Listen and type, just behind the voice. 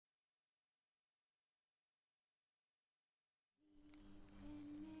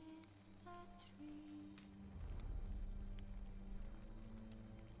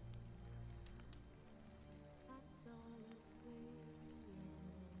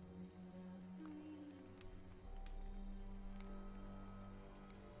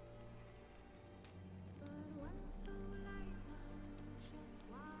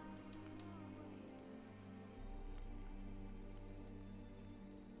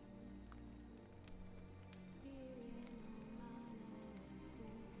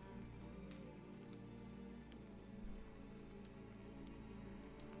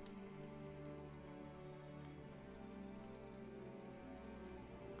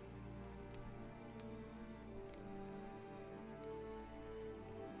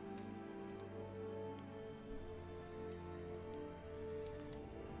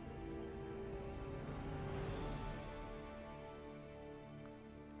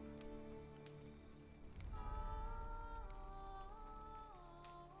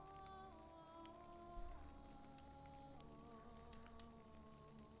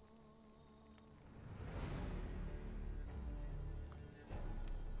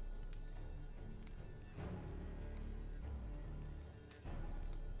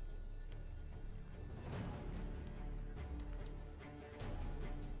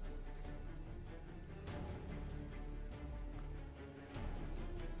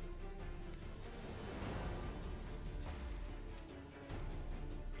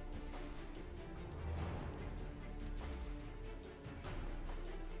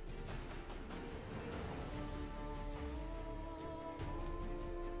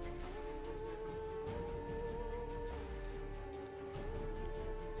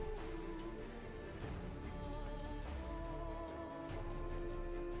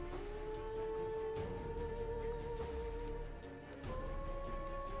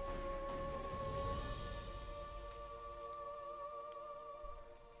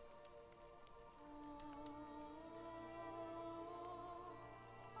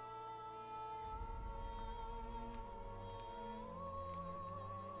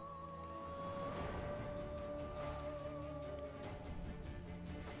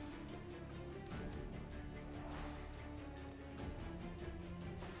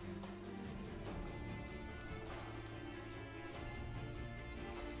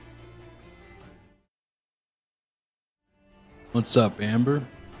What's up, Amber?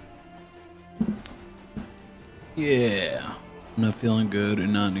 Yeah, I'm not feeling good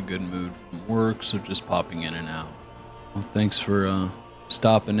and not in a good mood from work, so just popping in and out. Well, thanks for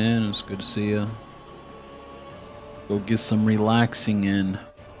stopping in. It's good to see you. Go get some relaxing in.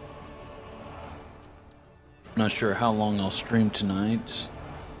 Not sure how long I'll stream tonight.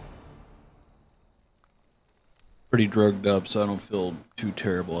 Pretty drugged up, so I don't feel too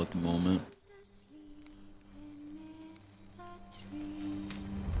terrible at the moment.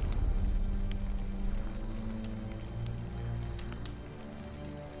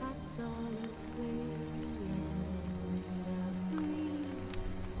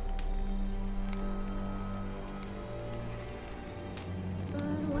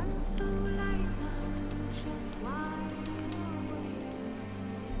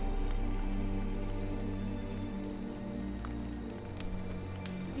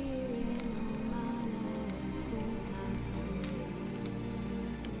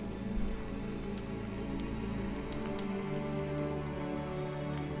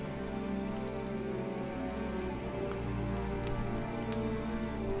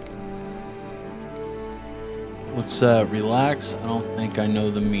 What's relax? I don't think I know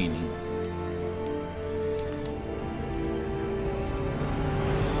the meaning.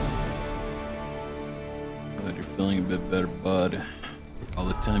 Glad you're feeling a bit better, bud. All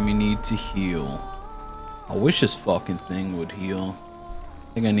the time you need to heal. I wish this fucking thing would heal.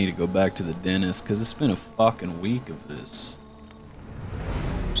 I think I need to go back to the dentist because it's been a fucking week of this.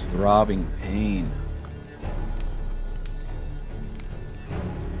 Just throbbing pain.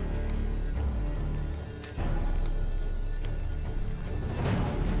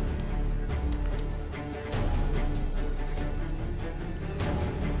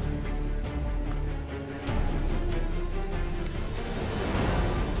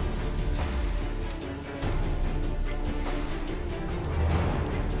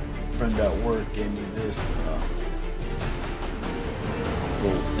 Friend at work gave me this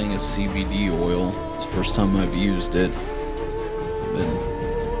little thing of CBD oil. It's the first time I've used it. I've been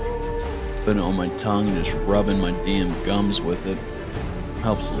putting it on my tongue and just rubbing my damn gums with it.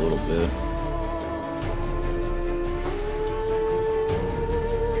 Helps a little bit.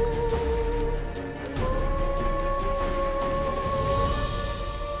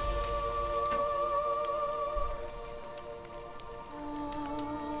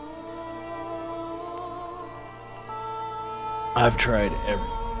 I've tried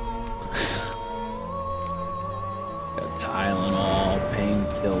everything. Got Tylenol,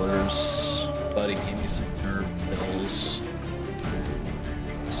 painkillers. Buddy gave me some nerve pills.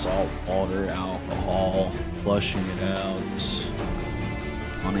 Salt water, alcohol, flushing it out.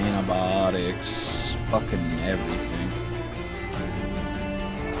 On antibiotics. Fucking everything.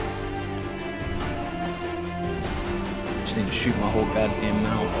 Just need to shoot my whole goddamn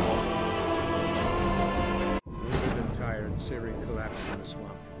mouth off. Siri collapsed in a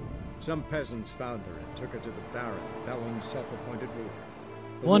swamp. Some peasants found her and took her to the Baron, Felon's self-appointed ruler.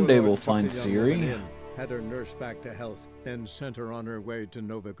 One day we'll find Siri. Had her nursed back to health, then sent her on her way to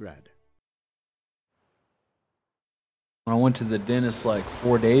Novigrad. When I went to the dentist like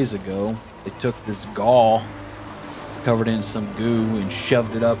 4 days ago, they took this gauze, covered it in some goo, and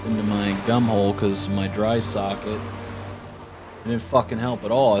shoved it up into my gum hole because of my dry socket. It didn't fucking help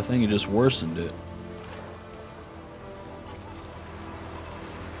at all. I think it just worsened it.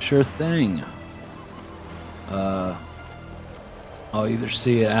 Sure thing. I'll either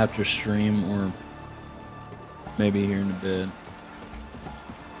see it after stream or maybe here in a bit.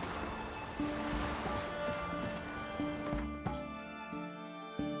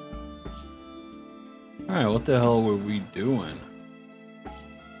 Alright, what the hell were we doing?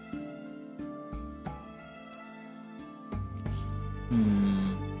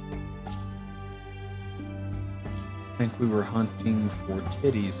 I think we were hunting for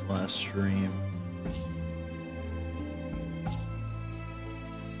titties last stream.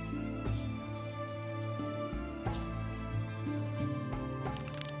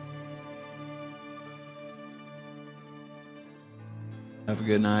 Have a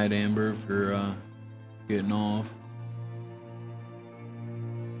good night, Amber, for getting off.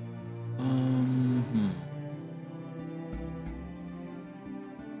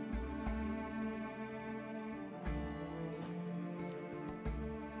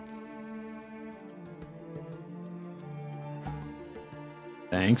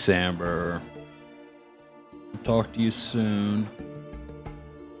 Thanks, Amber. I'll talk to you soon.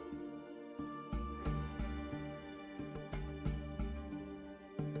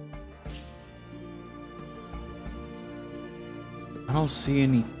 I don't see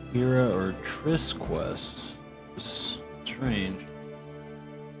any Kira or Triss quests. Just Strange.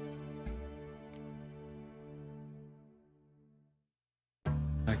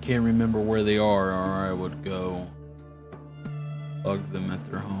 I can't remember where they are, or I would go bug them at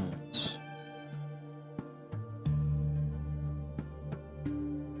their homes.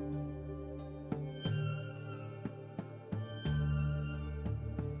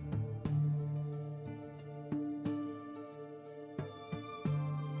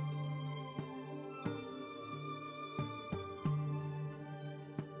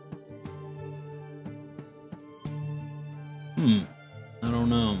 I don't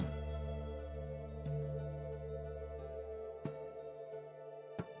know.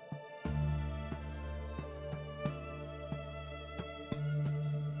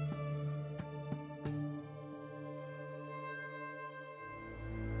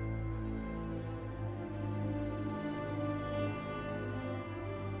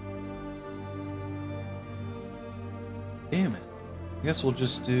 Damn it. I guess we'll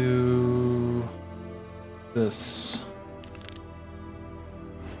just do this.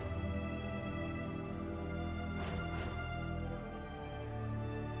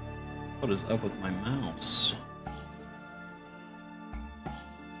 What is up with my mouse?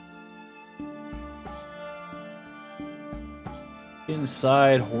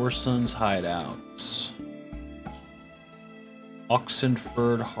 Inside Whoreson's hideouts.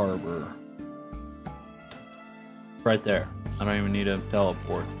 Oxenford Harbor. Right there. I don't even need a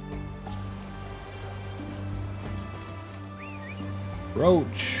teleport.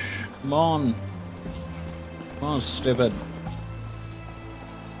 Roach, come on. Come on, stupid.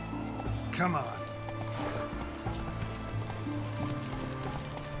 Come on.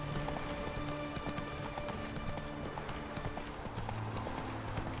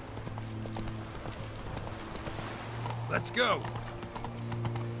 Let's go.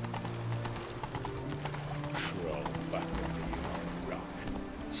 Crawl back into your rock.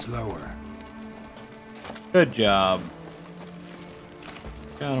 Slower. Good job.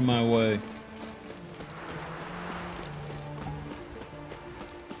 Get out of my way.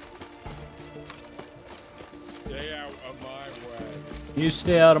 Stay out of my way. You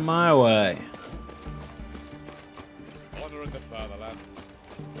stay out of my way. Honor in the fatherland.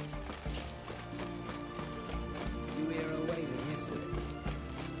 You were away yesterday.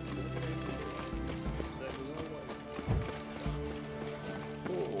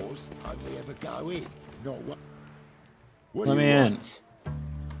 Pause. Hardly ever go in. Not what. What Let do me you in. want?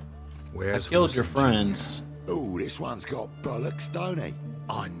 Where's I killed your Wilson, friends. Oh, this one's got bollocks, don't he?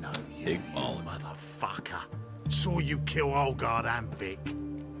 I know you, Big you bollocks. motherfucker. Saw you kill Olgard and Vic.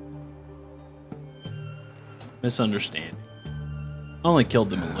 Misunderstanding. I only killed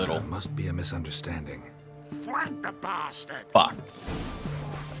them a little. Must be a misunderstanding. Flank the bastard. Fuck.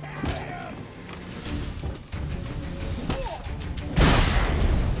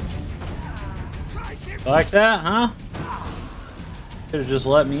 Like that, huh? Could've just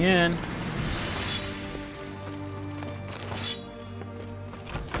let me in.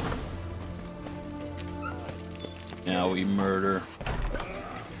 Now we murder.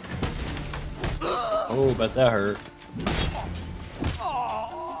 Oh, bet that hurt.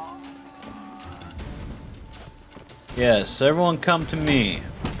 Yes, everyone come to me.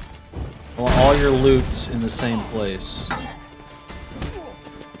 I want all your loot's in the same place.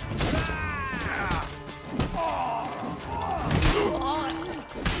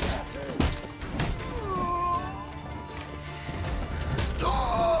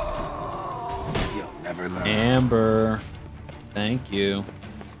 You'll never learn. Amber, thank you.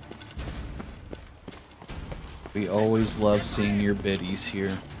 We always love seeing your biddies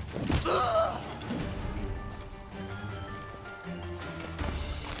here.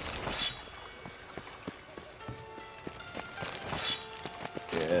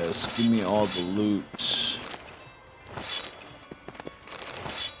 Yes, give me all the loot.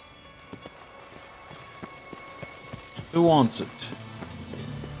 Who wants it?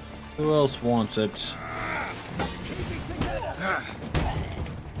 Who else wants it?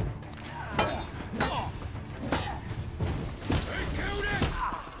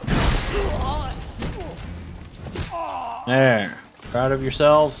 There. Proud of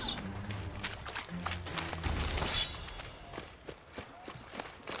yourselves?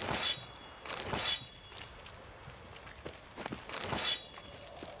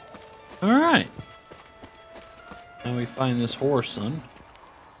 Alright. Now we find this Whoreson.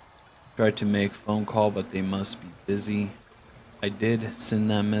 Tried to make phone call, but they must be busy. I did send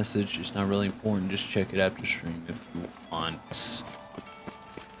that message. It's not really important. Just check it after stream if you want.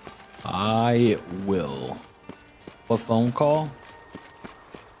 I will. What phone call?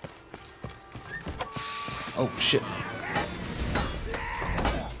 Oh shit.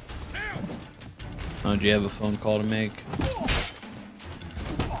 Oh, do you have a phone call to make?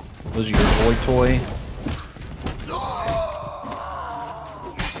 Was it your boy toy?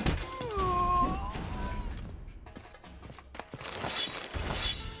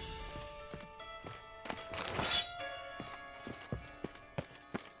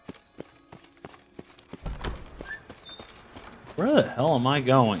 Where the hell am I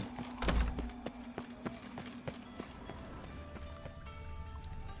going?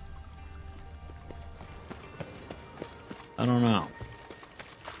 I don't know.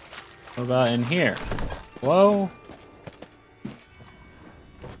 What about in here? Whoa.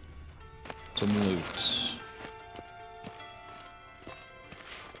 Some loot.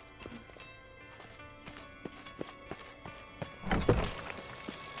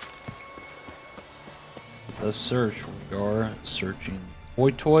 Let's search. We are searching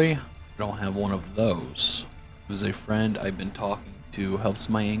boy toy. I don't have one of those. It was a friend I've been talking to, helps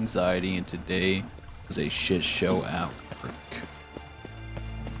my anxiety, and today was a shit show at work.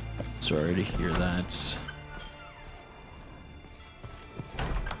 Sorry to hear that.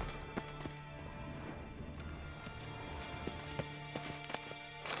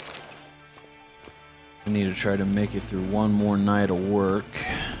 I need to try to make it through one more night of work.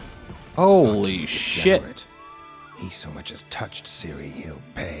 Holy shit. Degenerate. He so much as touched Ciri, he'll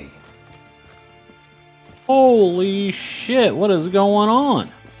pay. Holy shit, what is going on?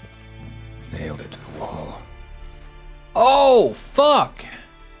 Nailed it to the wall. Oh, fuck!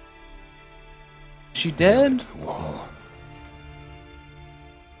 She Nailed it dead? to the wall.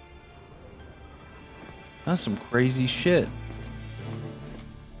 That's some crazy shit.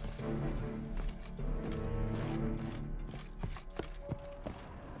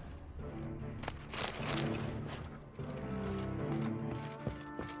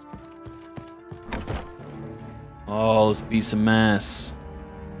 Oh, let's beat some ass.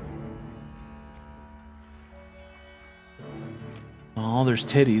 Oh, there's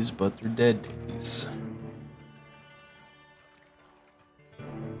titties, but they're dead titties.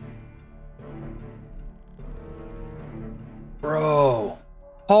 Bro.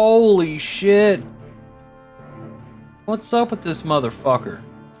 Holy shit. What's up with this motherfucker?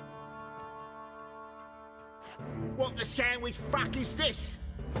 What the sandwich fuck is this?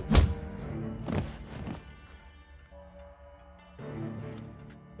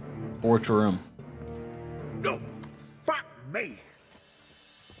 Torture him. No, fuck me.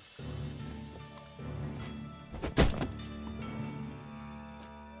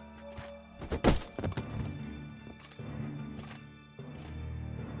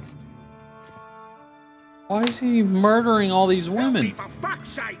 Why is he murdering all these Help me, women? for fuck's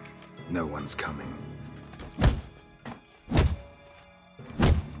sake. No one's coming.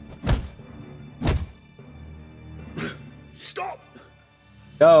 Stop.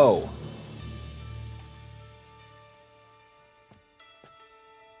 Go.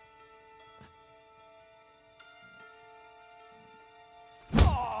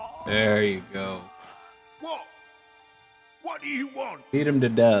 There you go. What? What do you want? Beat him to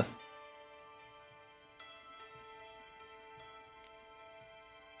death.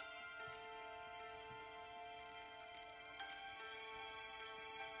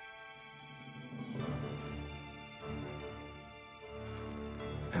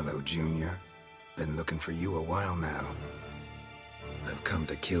 Hello, Junior. Been looking for you a while now. I've come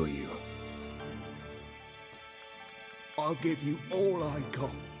to kill you. I'll give you all I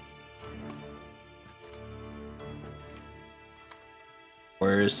got.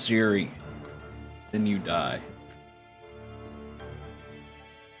 Where is Ciri? Then you die.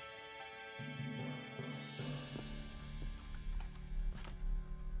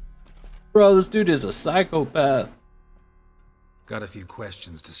 Bro, this dude is a psychopath. Got a few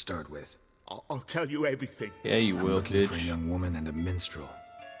questions to start with. I'll tell you everything. Yeah, you I'm will, looking for a bitch. young woman and a minstrel.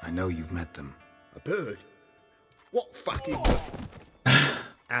 I know you've met them. A bird? What fucking bird?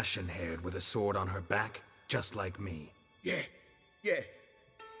 Ashen-haired with a sword on her back, just like me. Yeah.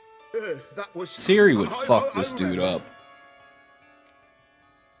 That was... Ciri would I- fuck I this dude remember. up.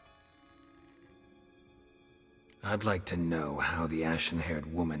 I'd like to know how the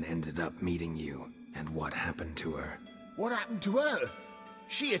ashen-haired woman ended up meeting you, and what happened to her. What happened to her?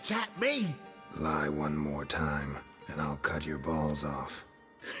 She attacked me. Lie one more time, and I'll cut your balls off.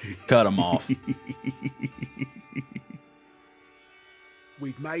 Cut him off.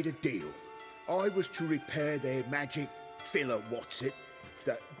 We'd made a deal. I was to repair their magic filler, what's it?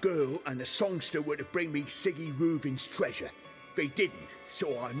 That girl and the songster were to bring me Siggy Reuven's treasure. They didn't,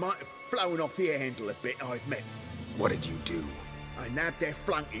 so I might have flown off the handle a bit, I admit. What did you do? I nabbed their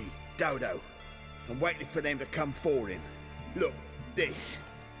flunky, Dodo, and waited for them to come for him. Look, this.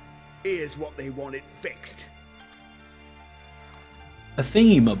 Here's what they wanted fixed. A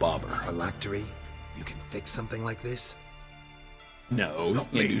thingy-mabobber. A phylactery? You can fix something like this? No, you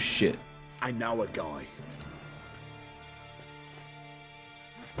Not can't me. do shit. I know a guy.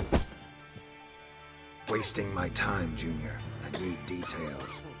 Wasting my time, Junior. I need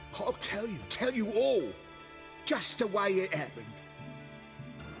details. I'll tell you all. Just the way it happened.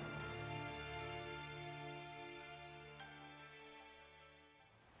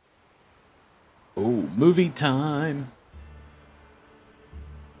 Oh, movie time.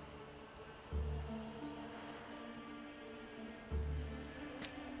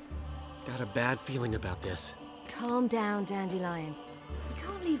 Got a bad feeling about this. Calm down, Dandelion. You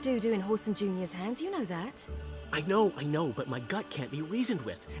can't leave Dudu in Horson Jr.'s hands, you know that. I know, but my gut can't be reasoned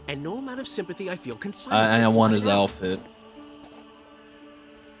with, and no amount of sympathy I feel can silence I it. want his outfit.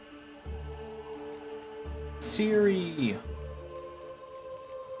 Siri.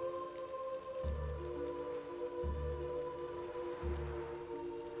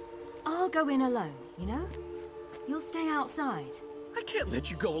 I'll go in alone, you know? You'll stay outside. I can't let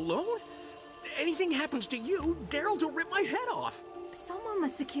you go alone. Anything happens to you, Daryl'll rip my head off. Someone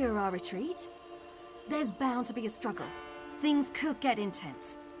must secure our retreat. There's bound to be a struggle. Things could get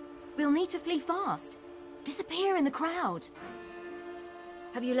intense. We'll need to flee fast. Disappear in the crowd.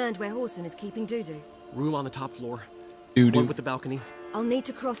 Have you learned where Horson is keeping Dudu? Room on the top floor. Dudu. One with the balcony. I'll need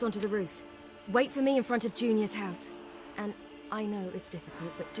to cross onto the roof. Wait for me in front of Junior's house. And I know it's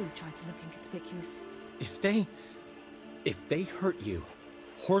difficult, but do try to look inconspicuous. If they hurt you,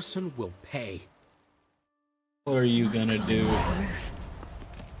 Horson will pay. What are you gonna do?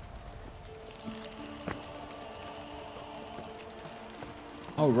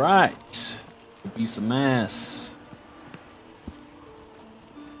 All right, be some ass.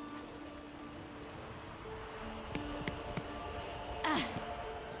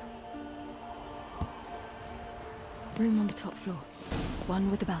 Room on the top floor. One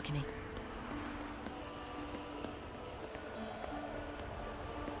with the balcony.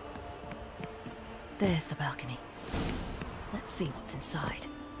 There's the balcony. Let's see what's inside.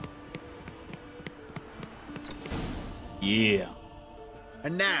 Yeah.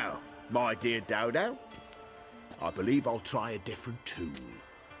 And now, my dear Dodo, I believe I'll try a different tool.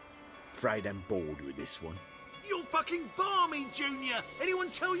 Afraid I'm bored with this one. You're fucking balmy, Junior! Anyone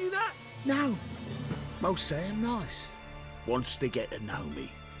tell you that? No, most say I'm nice. Once they get to know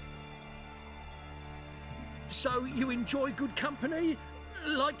me. So you enjoy good company?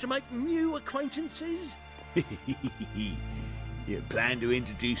 Like to make new acquaintances? You plan to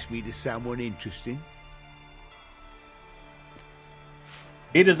introduce me to someone interesting?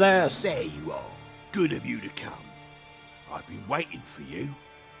 Eat his ass. There you are. Good of you to come. I've been waiting for you.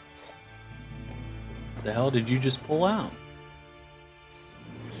 The hell did you just pull out?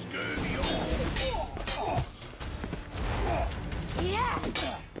 Scurvy Yeah!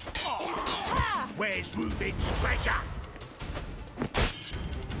 Where's Reuben's treasure?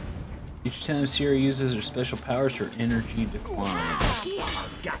 Each time Sierra uses her special powers, her energy declines.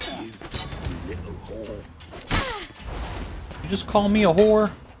 I've got you, you little whore. You just call me a whore?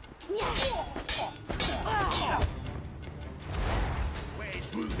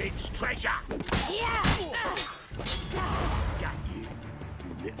 Where's Reuben's treasure? Got you,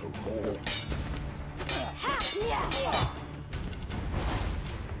 you little whore.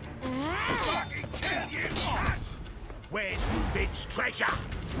 Fucking kill you! Where's Reuben's treasure?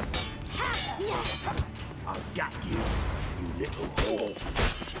 I've got you, you little whore.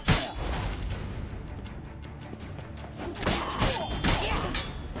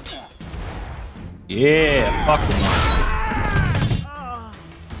 Yeah, fuck him up.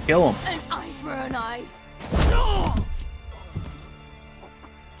 Kill him. An eye for an eye.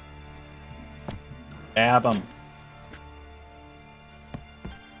 Stab him.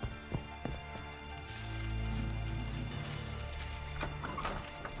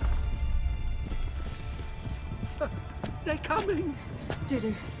 They're coming!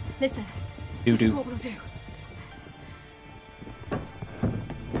 Dudu, listen. This is Dudu. what we'll do.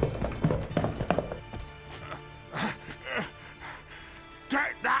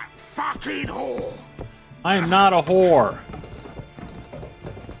 Get that fucking whore! I am not a whore.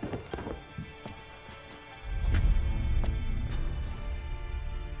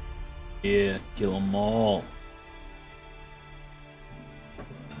 Yeah, kill them all.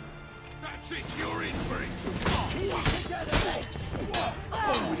 That's it, you're in for it.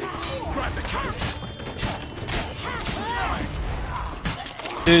 Grab the cat!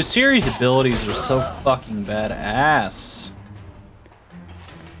 Dude, Siri's abilities are so fucking badass.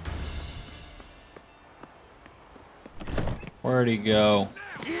 Where'd he go?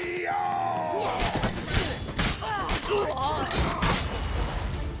 Yeah!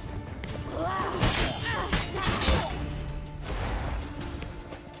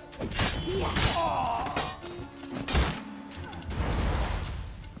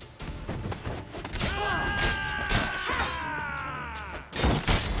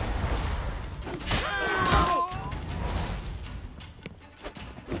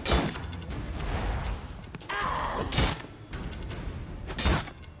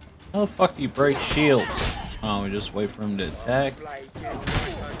 How the fuck do you break shields? Oh, we just wait for him to attack.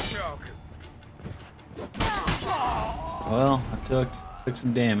 Well, I took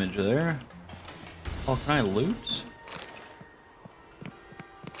some damage there. Oh, can I loot?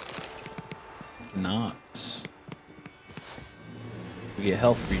 Not. We get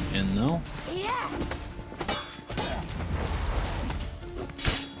health regen though.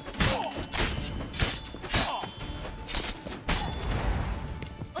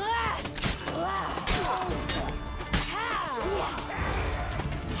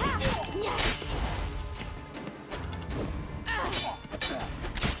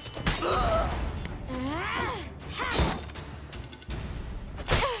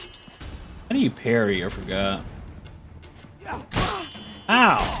 How do you parry? I forgot.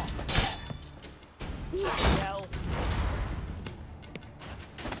 Ow!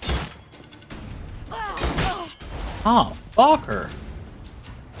 Oh, fuck her.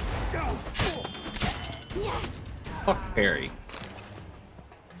 Fuck parry.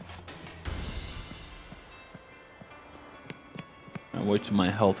 I'll wait till my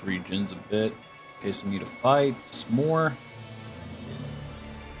health regens a bit in case I need to fight some more.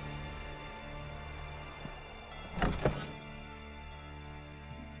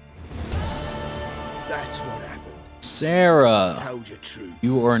 That's what happened. Sarah, Told you true.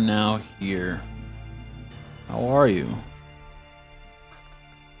 you are now here. How are you?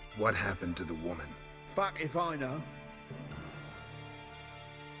 What happened to the woman? Fuck if I know.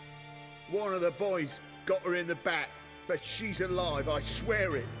 One of the boys got her in the back, but she's alive, I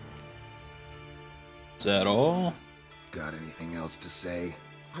swear it. Is that all? Got anything else to say?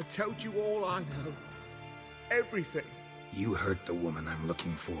 I told you all I know. Everything. You hurt the woman I'm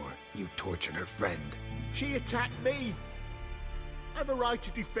looking for. You tortured her friend. She attacked me. I have a right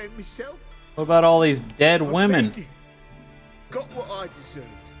to defend myself. What about all these dead I women? beg you. Got what I deserved.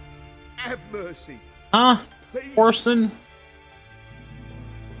 Have mercy. Huh? Please. Orson?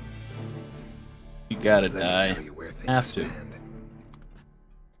 You gotta Let me die. tell you where things Have to. stand.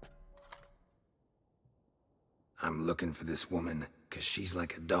 I'm looking for this woman because she's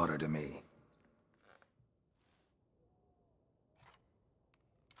like a daughter to me.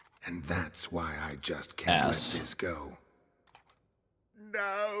 And that's why I just can't Ass. let this go.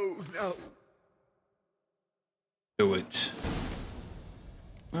 No, no. Do it.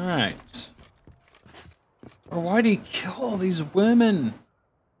 Alright. Or why do you kill all these women?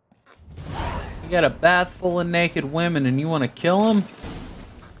 You got a bath full of naked women and you want to kill them?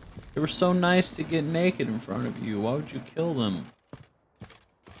 They were so nice to get naked in front of you. Why would you kill them?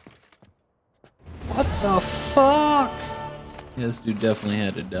 What the fuck? Yeah, this dude definitely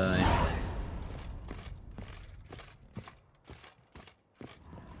had to die.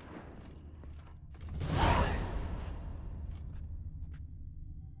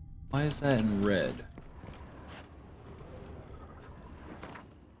 Why is that in red?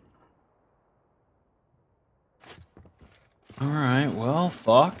 Alright, well,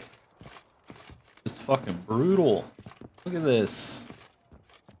 fuck. It's fucking brutal. Look at this.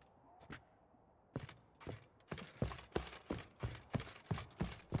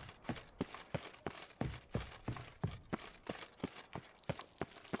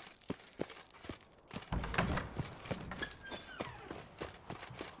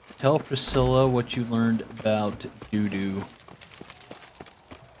 Tell Priscilla what you learned about doo-doo.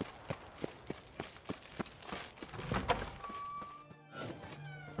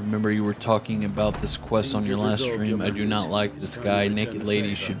 Remember you were talking about this quest on your last stream. I do not like this guy. Naked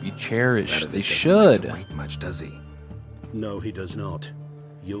ladies should be cherished. They should. Doesn't like to wait much, does he? No, he does not.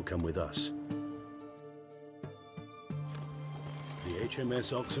 You'll come with us. The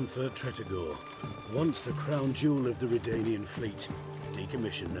HMS Oxenford Tretogor, once the crown jewel of the Redanian fleet.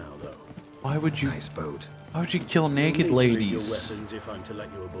 Decommissioned now, though. Why would you? Nice boat. Why would you kill naked You'll need to leave ladies? your weapons if I'm to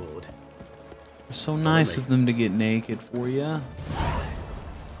let you aboard. It's so nice of them to get naked for you.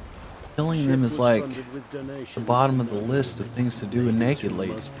 Killing them is like the bottom of the list of things to do with naked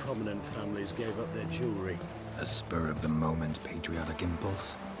ladies. Most prominent families gave up their jewelry. A spur-of-the-moment patriotic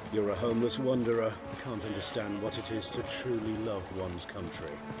impulse? You're a homeless wanderer. Can't understand what it is to truly love one's country.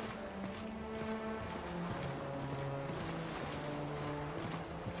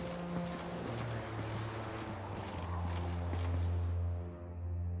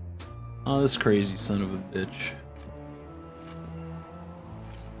 Oh, this crazy son of a bitch.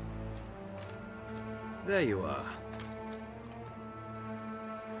 There you are.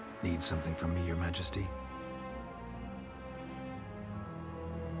 Need something from me, Your Majesty?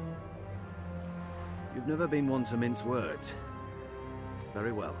 You've never been one to mince words.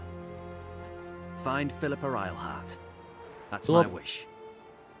 Very well. Find Philippa Eilhart. That's my wish.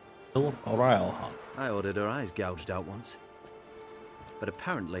 Philippa Eilhart. I ordered her eyes gouged out once. But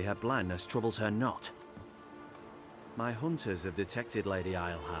apparently her blindness troubles her not. My hunters have detected Lady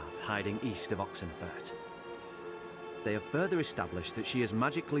Eilhart hiding east of Oxenfurt. They have further established that she has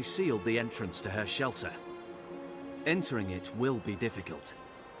magically sealed the entrance to her shelter. Entering it will be difficult.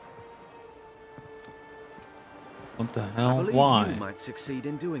 What the hell? I believe Why? you might succeed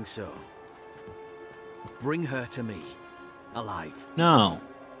in doing so. Bring her to me, alive. No.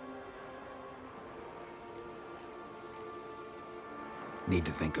 Need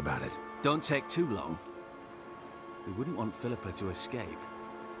to think about it. Don't take too long. We wouldn't want Philippa to escape.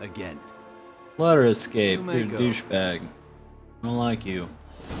 Again. Let her escape. You You're may a go. douchebag. I don't like you.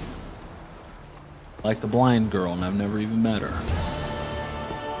 Like the blind girl, and I've never even met her.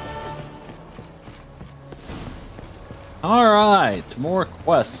 Alright, more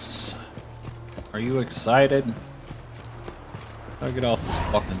quests. Are you excited? How do I get off this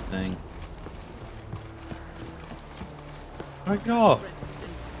fucking thing? How do I get off?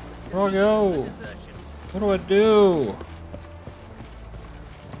 Where do I go? What do I do?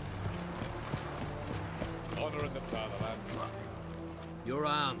 Honor in the fatherland. Your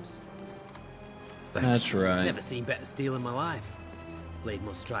arms. Thanks. That's right. Never seen better steel in my life. Blade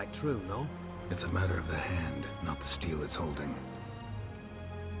must strike true, no? It's a matter of the hand, not the steel it's holding.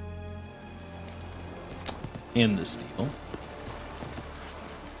 In the steel.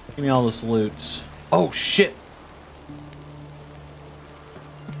 Give me all this loot. Oh shit!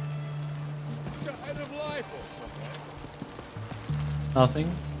 It's a head of life or something.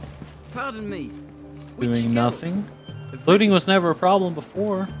 Nothing. Pardon me. Doing nothing. Looting was never a problem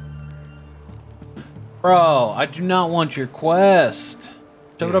before. Bro, I do not want your quest.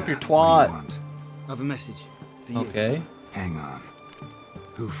 Shove it up your What do twat. you want? I have a message for you. Okay. Hang on.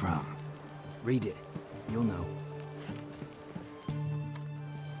 Who from? Read it. You'll know.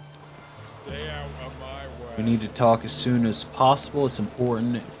 Stay out of my way. We need to talk as soon as possible. It's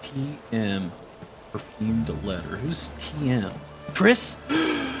important. TM. Perfumed letter. Who's TM? Triss?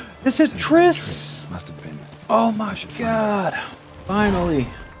 Is it Triss? Must have been. Oh my should find god. Finally.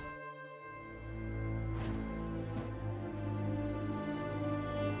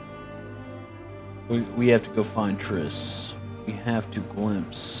 We have to go find Triss. We have to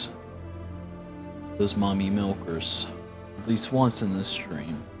glimpse those mommy milkers at least once in this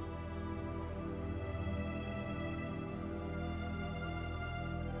stream.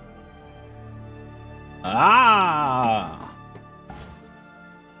 Ah!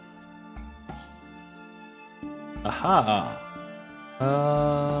 Aha!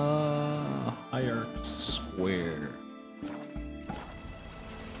 Hierarch Square.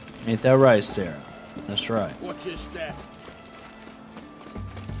 Ain't that right, Sarah? That's right. Watch your step.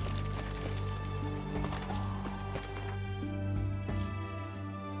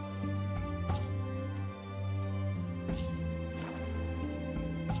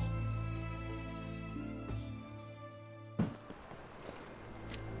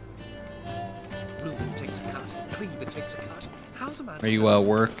 Reuben takes a cut. Cleaver takes a cut. How's a man? Are you at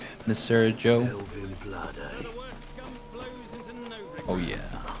work, Miss Sarah Joe? Elvin blood, eh? Oh yeah.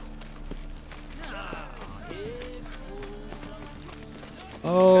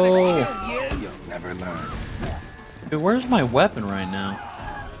 Oh, You'll never learn. dude, where's my weapon right now?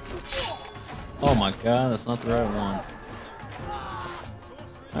 Oh my god, that's not the right one.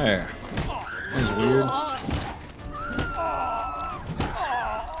 There. That was weird.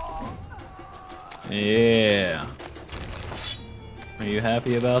 Yeah. Are you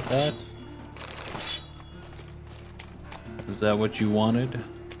happy about that? Is that what you wanted?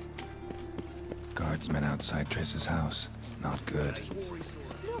 Guardsmen outside Triss's house. Not good.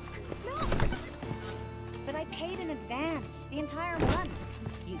 Look, no! But I paid in advance, the entire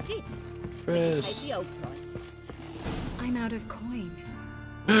month. You did. Triss. Take the old price. I'm out of coin.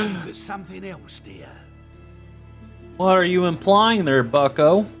 Think of something else, dear. What are you implying there,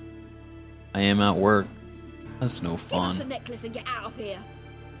 bucko? I am at work. That's no Give us the fun. necklace and get out of here.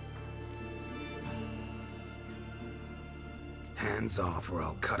 Hands off or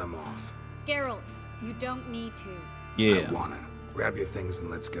I'll cut them off. Geralt, you don't need to. Yeah. I wanna. Grab your things and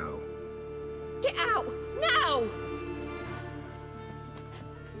let's go. Get out! Now!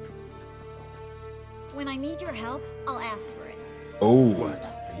 When I need your help, I'll ask for it. Oh. What?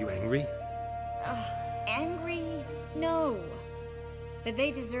 Are you angry? Angry? No. But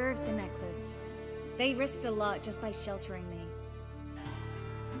they deserved the necklace. They risked a lot just by sheltering me.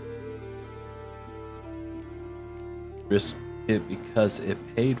 Risked it because it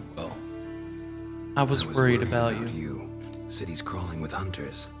paid well. I was worried about you. City's crawling with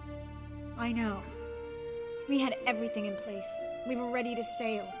hunters. I know. We had everything in place. We were ready to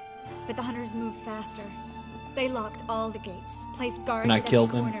sail. But the hunters moved faster. They locked all the gates, placed guards at every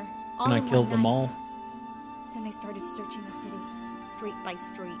corner. Can I kill them all? Then they started searching the city, street by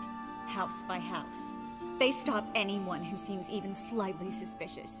street, house by house. They stop anyone who seems even slightly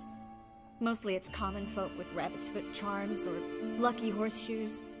suspicious. Mostly it's common folk with rabbit's foot charms or lucky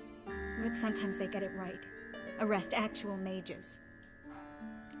horseshoes. But sometimes they get it right. Arrest actual mages.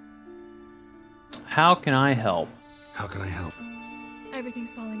 How can I help? How can I help?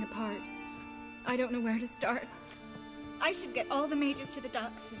 Everything's falling apart. I don't know where to start. I should get all the mages to the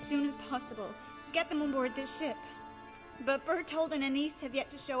docks as soon as possible. Get them on board this ship. But Berthold and Anise have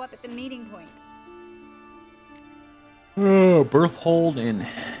yet to show up at the meeting point. Oh, Berthold and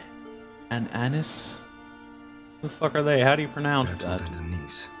Anise? Who the fuck are they? How do you pronounce that?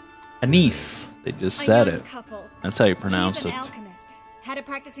 Anise. Anise. They just said it. Couple. That's how you pronounce He's it. an alchemist. Had a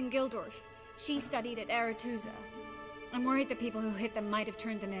practice in Gildorf. She studied at Aretuza. I'm worried the people who hit them might have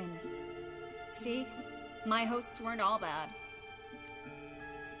turned them in. See? My hosts weren't all bad.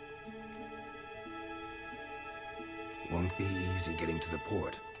 Won't be easy getting to the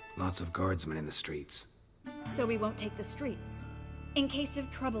port. Lots of guardsmen in the streets. So we won't take the streets. In case of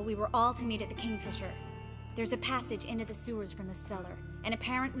trouble, we were all to meet at the Kingfisher. There's a passage into the sewers from the cellar, and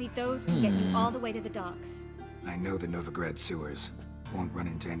apparently those can get you all the way to the docks. I know the Novigrad sewers. Won't run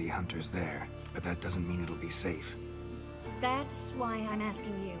into any hunters there, but that doesn't mean it'll be safe. That's why I'm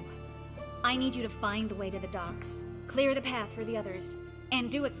asking you. I need you to find the way to the docks, clear the path for the others, and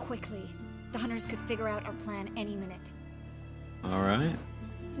do it quickly. The hunters could figure out our plan any minute. Alright.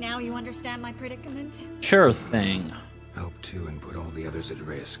 Now you understand my predicament? Sure thing. Help two and put all the others at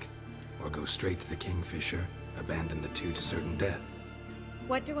risk. Or go straight to the Kingfisher, abandon the two to certain death.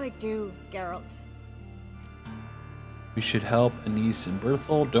 What do I do, Geralt? We should help Anise and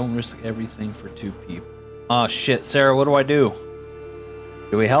Berthold. Don't risk everything for two people. Ah, shit, Sarah, what do I do?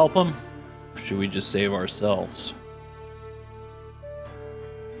 Do we help them? Or should we just save ourselves?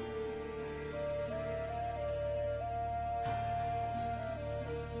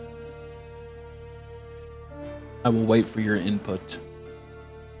 I will wait for your input.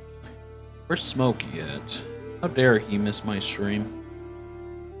 Where's Smokey at? How dare he miss my stream?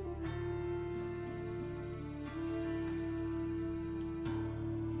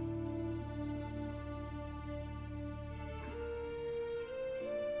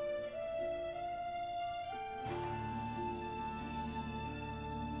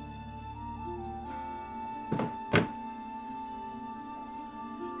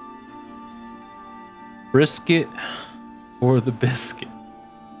 Brisket or the biscuit?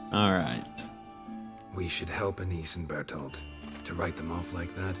 Alright. We should help Anise and Berthold. To write them off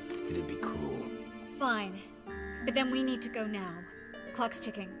like that, it'd be cruel. Fine. But then we need to go now. Clock's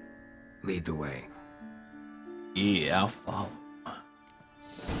ticking. Lead the way. Yeah, I'll follow.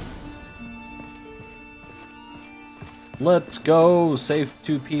 Let's go. Save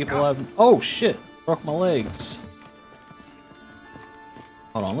two people. Oh shit! Broke my legs.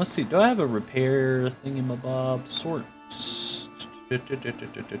 Hold on, let's see. Do I have a repair thingamabob? Sorts. Boom.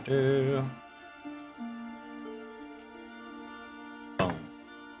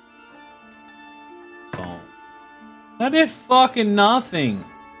 Boom. That did fucking nothing.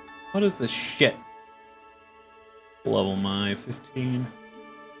 What is this shit? Level my 15.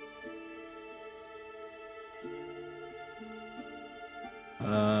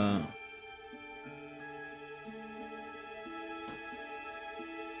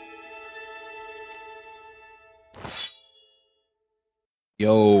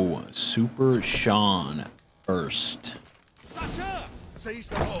 Yo, Super Sean first. That's her! Seize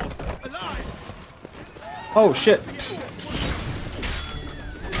the horde! Alive! Oh shit!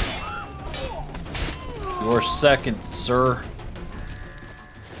 You're second, sir.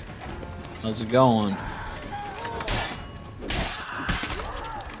 How's it going?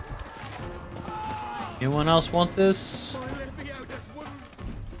 Anyone else want this?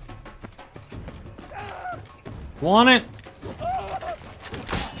 Want it?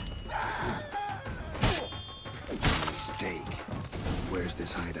 Mistake. Where's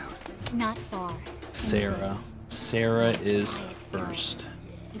this hideout? Not far. Sarah. Sarah is first.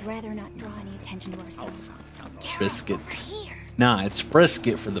 We'd rather not draw any attention to ourselves. Biscuits. Nah, it's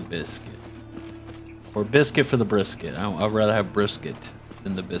brisket for the biscuit. Or biscuit for the brisket. I'd rather have brisket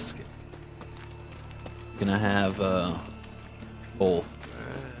than the biscuit. Gonna have both.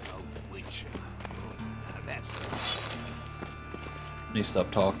 Need to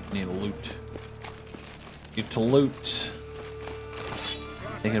stop talking. Need to loot. Need to loot.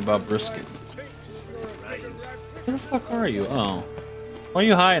 Thinking about brisket. Where the fuck are you? Oh. Why are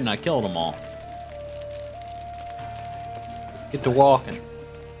you hiding? I killed them all. Get to walking.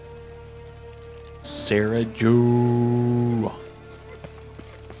 Sarah Jo.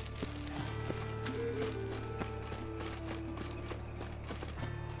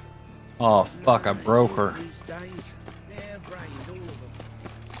 Oh fuck, I broke her.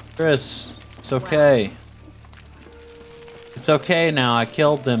 Triss, it's okay. It's okay now, I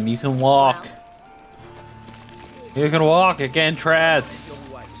killed them. You can walk. You can walk again, Triss.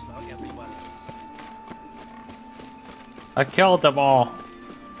 I killed them all.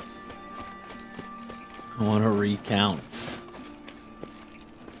 I want to recount.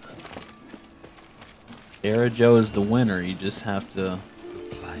 Sarah Jo is the winner. You just have to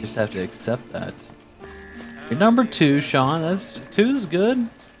accept that. You're number 2, Sean. That's 2 is good.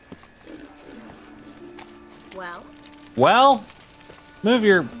 Well? Well, move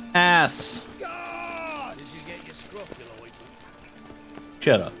your ass. God! Did you get your scruff, you like?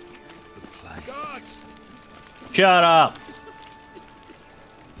 Shut up. God! Shut up.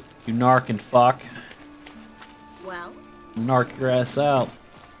 You narc and fuck. Well? Narc your ass out.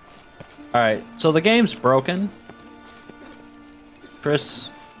 Alright, so the game's broken.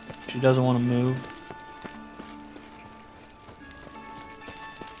 Triss, she doesn't want to move.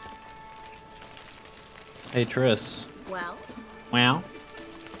 Hey, Triss. Well? Wow.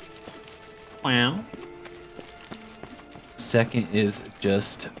 Wow. Second is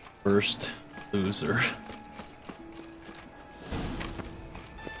just first loser.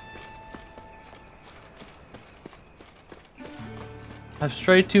 I've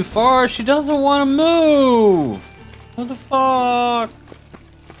strayed too far. She doesn't want to move. What the fuck?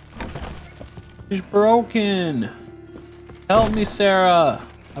 She's broken. Help me, Sarah.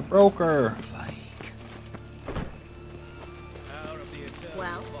 I broke her.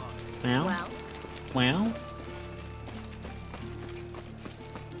 Well? Well? Well?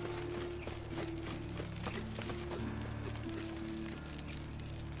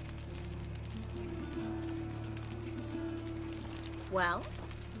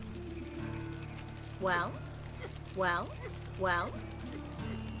 Well? Well? Well? Well? Well?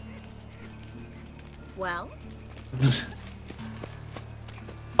 Well?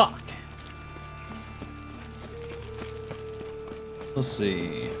 Fuck. Let's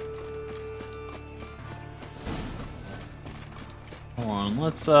see. Hold on.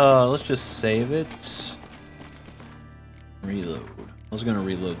 Let's just save it. Reload. I was gonna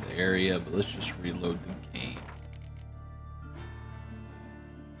reload the area, but let's just reload the game.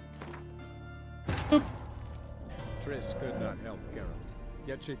 Triss could not help Geralt,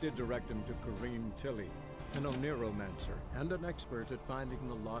 yet she did direct him to Kareem Tilly, an Oniromancer and an expert at finding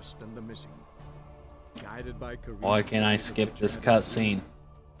the lost and the missing. Guided by Kareem, Why can't I skip this cutscene?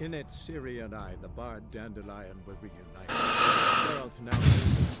 in it, Ciri and I, the bard Dandelion, were reunited. Geralt now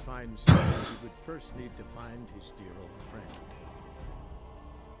needs to find someone he would first need to find his dear old friend.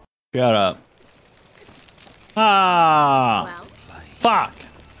 Shut up. Ah! Well? Fuck!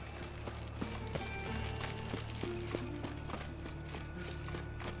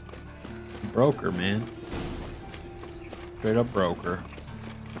 Broker, man. Straight up broker.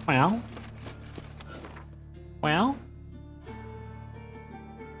 Well? Well?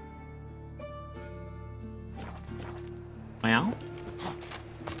 Well?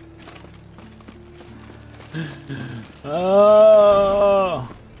 Oh!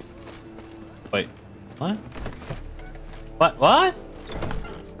 Wait, what? What?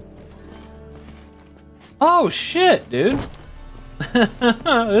 Oh shit, dude!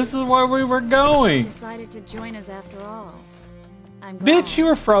 This is where we were going! Decided to join us after all. I'm Bitch, you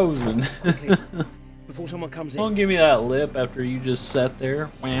were frozen. Before someone comes Don't in. give me that lip after you just sat there.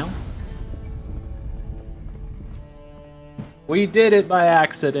 Wow. We did it by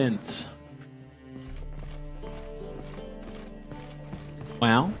accident.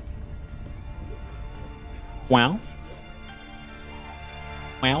 Wow. Wow.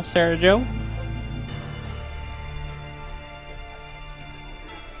 Wow, Sarah Jo.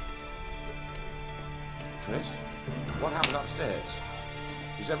 Triss, what happened upstairs?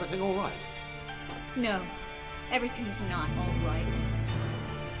 Is everything all right? No, everything's not all right.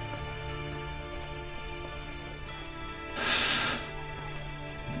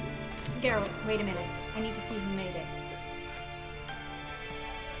 Geralt, wait a minute. I need to see who made it.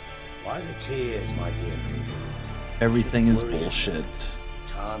 Why the tears, my dear lady? Everything is bullshit.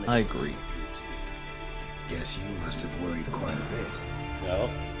 Tarnish I agree. beauty. Guess you must have worried quite a bit. No,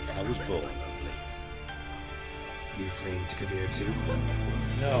 I was born ugly. You fleeing to Kavir too?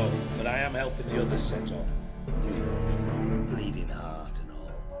 No, but I am helping the others set off. You know me, bleeding heart and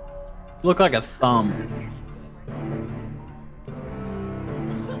all. You look like a thumb.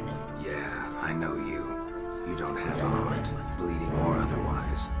 Yeah, I know you. You don't have a heart, bleeding or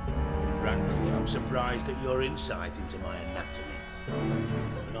otherwise. Frankly, I'm surprised at your insight into my anatomy.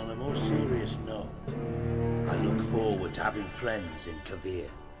 But on a more serious note, I look forward to having friends in Kavir,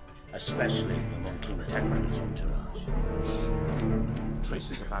 especially among King Tancred's entourage.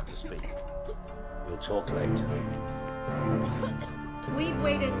 Triss is about to speak. We'll talk later. We've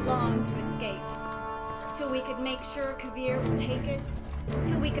waited long to escape. Till we could make sure Kavir would take us.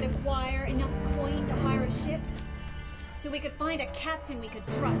 Till we could acquire enough coin to hire a ship. Till we could find a captain we could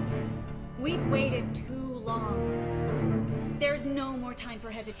trust. We've waited too long. There's no more time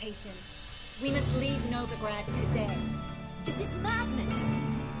for hesitation. We must leave Novigrad today. This is madness.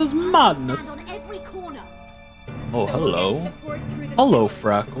 This is madness. Stand on every corner. Oh, So we'll hello. get to the port through the Hello, sewers.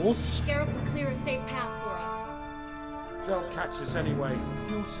 Freckles. Garrett will clear a safe path for us. They'll catch us anyway.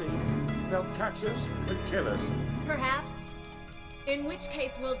 You'll see. They'll catch us and kill us. Perhaps. In which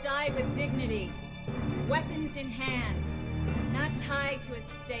case we'll die with dignity. Weapons in hand. Not tied to a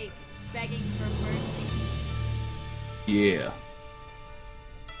stake, begging for mercy. Yeah.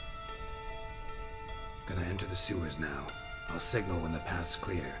 Gonna enter the sewers now. I'll signal when the path's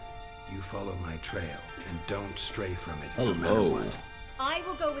clear. You follow my trail and don't stray from it, no matter Hello. what. I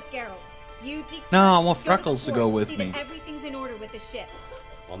will go with Geralt. You, Dijkstra, No, I want go Freckles to to the go port, with see me. that everything's in order with the ship.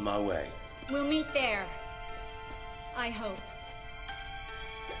 On my way. We'll meet there. I hope.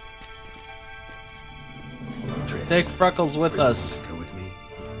 Triss, Take Freckles with really us. Go with me.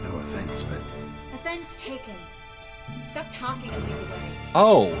 No offense, but Offense taken. Stop talking and lead the way.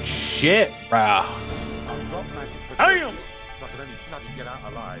 Oh, shit, bro. I'll drop magic for Damn! if I can only bloody get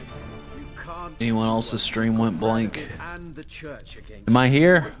out alive. You can't Anyone else's stream went blank? and the church against Am I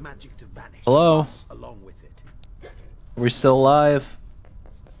here? magic to vanish. Hello? Us along with it. Are we still alive?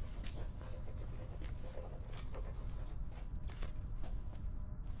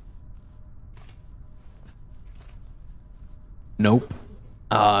 Nope.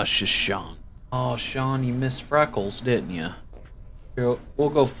 Ah, it's just Sean. Oh, Sean, you missed Freckles, didn't you? Here, we'll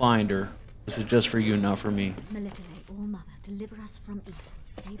go find her. This is just for you, not for me. Melitele, All Mother, deliver us from evil.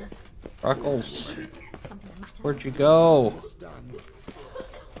 Save us. Freckles, Something the matter. where'd you go?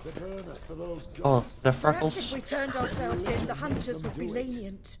 Oh, is that Perhaps Freckles? if we turned ourselves in, the hunters would be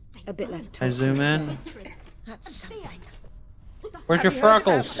lenient. A bit less I zoom in. That's something. Where's your Have you heard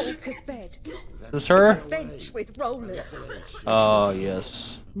about Freckles? Orca's bed? Is this her? It's a bench with rollers. Oh,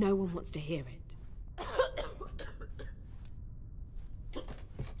 yes. No one wants to hear it.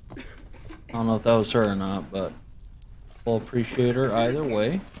 I don't know if that was her or not, but we'll appreciate her either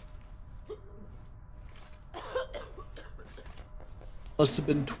way. Must have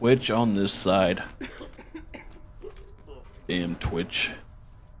been Twitch on this side. Damn Twitch.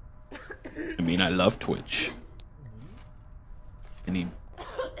 I mean, I love Twitch. Any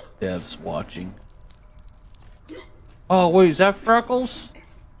devs watching? Oh, wait, is that Freckles?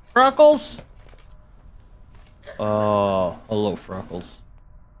 Freckles? Oh, hello, Freckles.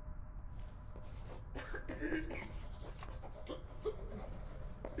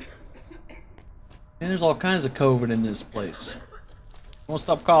 And there's all kinds of COVID in this place. Won't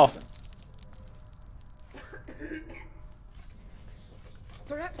stop coughing.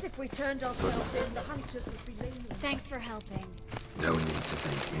 Perhaps if we turned ourselves in, the hunters would be lenient. Thanks for helping. no need to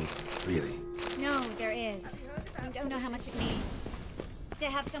thank me. Really. No, there is. You don't know how much it means. To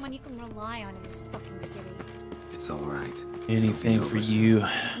have someone you can rely on in this fucking city. It's all right. Anything for you,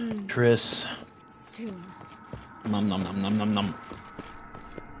 Triss. Soon. Nom nom nom nom nom nom.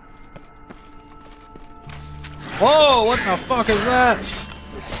 Whoa! What the fuck is that?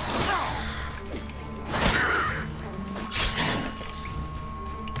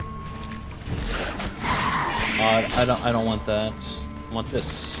 I don't want that. I want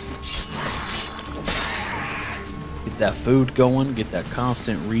this. Get that food going. Get that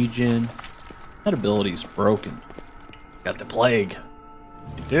constant regen. That ability's broken. Got the plague.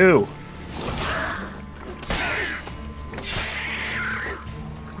 You do.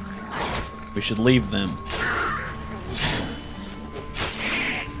 We should leave them.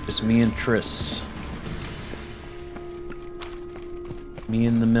 Just me and Triss. Me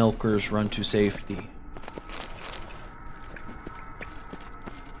and the milkers run to safety.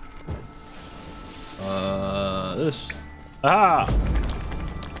 This. Ah!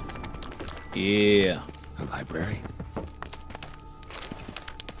 Yeah. A library?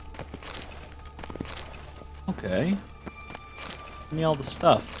 Okay. Give me all the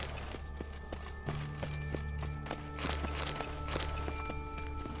stuff.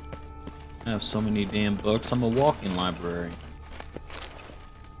 I have so many damn books. I'm a walking library.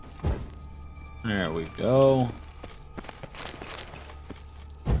 There we go.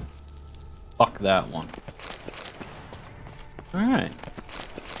 Fuck that one. Alright.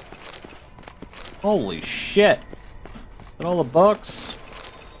 Holy shit. Got all the books.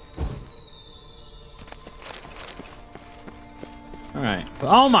 Alright.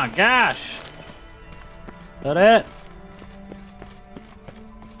 Oh my gosh! Is that it?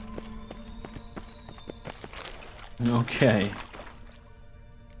 Okay.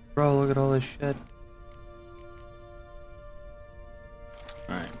 Bro, look at all this shit.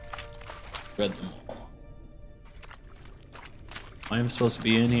 Alright. Read them all. Am I even supposed to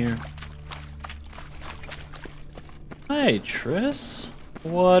be in here? Hey, Triss.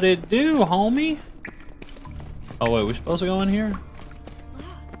 What it do, homie? Oh wait, we supposed to go in here?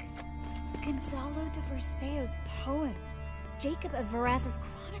 Look. Gonzalo de Verseo's poems. Jacob of Veraz's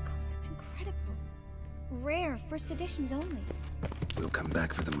chronicles. It's incredible. Rare, first editions only. We'll come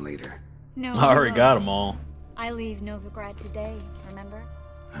back for them later. No, I already got them all. I leave Novigrad today, remember?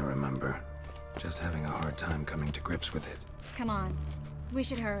 I remember. Just having a hard time coming to grips with it. Come on. We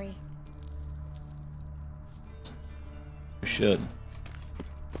should hurry. We should.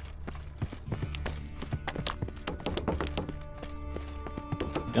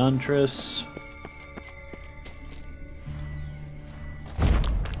 Done, Triss.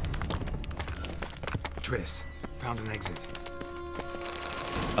 Triss, found an exit.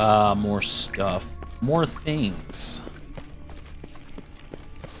 More stuff. More things.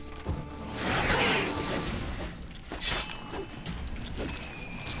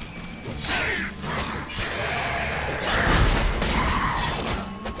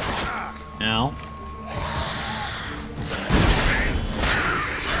 Now.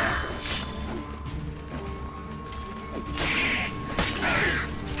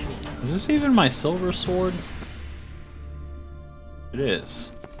 Is this even my silver sword? It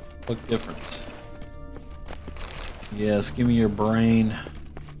is. Look different. Yes, give me your brain.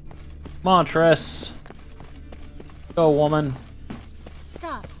 Come on, Triss. Go, woman.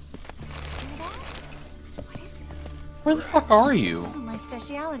 Stop. Hear that? What is it? Where the fuck are you? Oh, my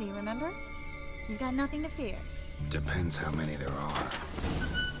speciality, remember? You've got nothing to fear. Depends how many there are.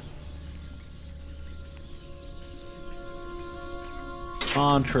 Come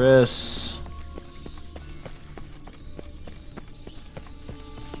on, Triss.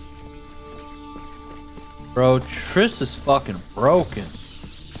 Bro, Triss is fucking broken.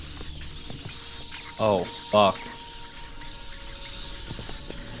 Oh, fuck.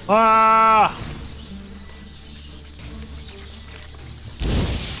 Ah!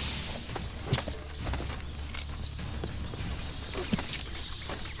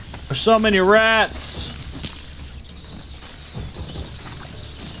 There's so many rats.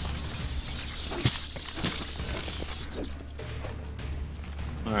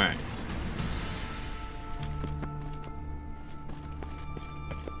 All right.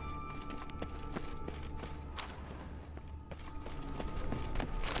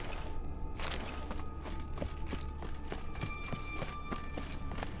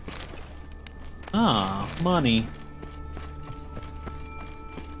 Ah, money.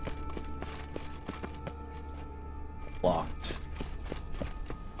 Locked.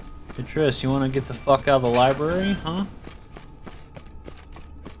 Hey, Triss, you want to get the fuck out of the library, huh?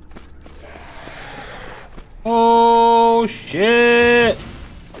 Oh, shit!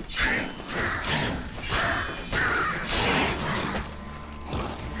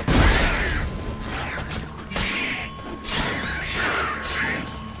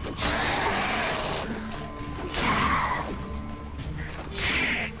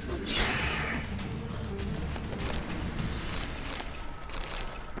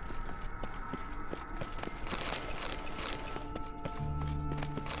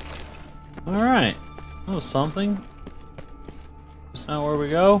 Alright. That was something. That's not where we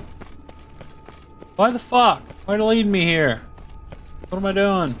go. Why the fuck? Why'd it lead me here? What am I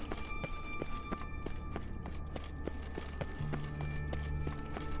doing?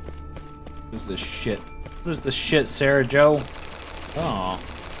 What is this shit? What is this shit, Sarah Joe? Oh.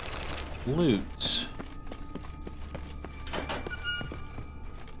 Loot.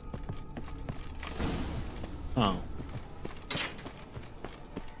 Oh.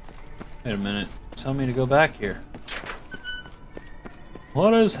 Wait a minute. Tell me to go back here.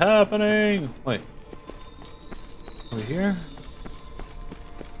 What is happening? Wait. Over here?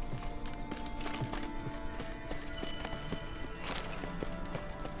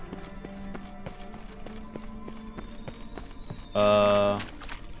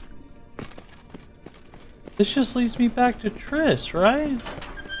 This just leads me back to Triss, right?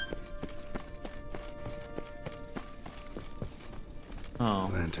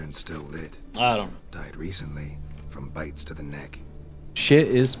 lantern's still lit. I don't know. Died recently, from bites to the neck. Shit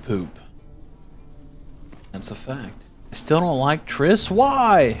is poop. That's a fact. I still don't like Triss.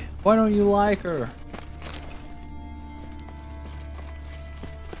 Why? Why don't you like her?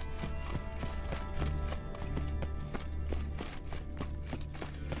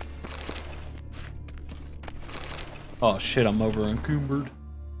 Oh shit, I'm over encumbered.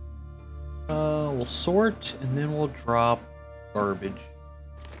 We'll sort and then we'll drop garbage.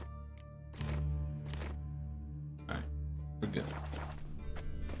 Alright, we're good.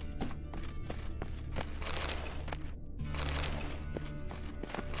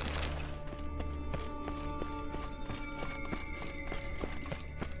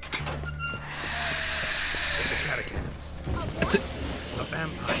 It's a catacomb. It's a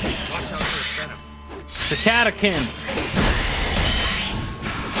vampire. Watch out for its venom. It's a catacomb.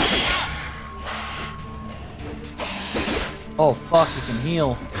 Oh fuck, you can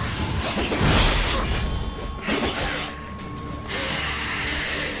heal.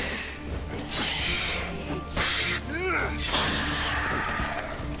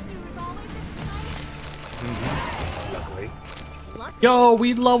 Luckily. Yo,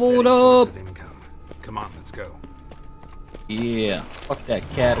 we leveled up. Come on, let's go. Yeah, fuck that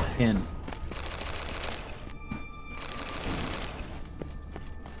catacomb.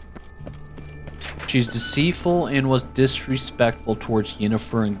 She's deceitful and was disrespectful towards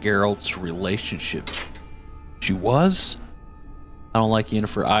Yennefer and Geralt's relationship. She was? I don't like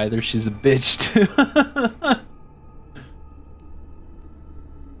Yennefer either. She's a bitch too.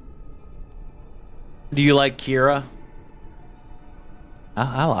 Do you like Kira?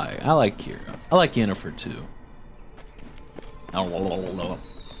 I like Kira. I like Yennefer too.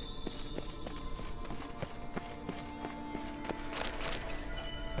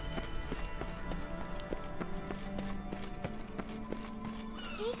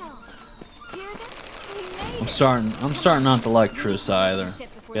 I'm starting not to like Triss either.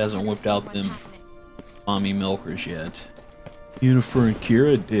 He hasn't whipped out them mommy milkers yet. Yennefer and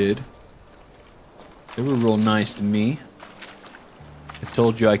Kira did. They were real nice to me. I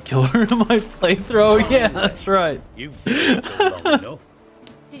told you I killed her in my playthrough. Yeah, that's right. You've been here long enough.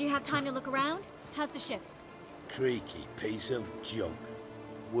 Did you have time to look around? How's the ship? Creaky piece of junk.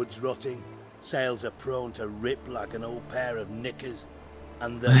 Wood's rotting. Sails are prone to rip like an old pair of knickers.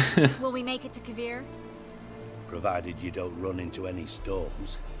 And the... Will we make it to Kavir? Provided you don't run into any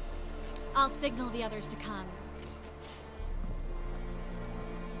storms. I'll signal the others to come.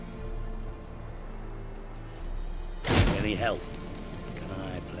 Any help? Can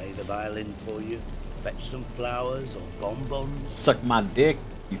I play the violin for you? Fetch some flowers or bonbons? Suck my dick,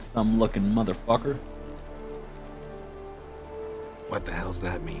 you thumb-looking motherfucker. What the hell's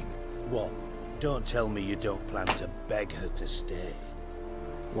that mean? What? Don't tell me you don't plan to beg her to stay.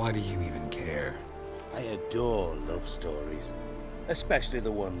 Why do you even care? I adore love stories. Especially the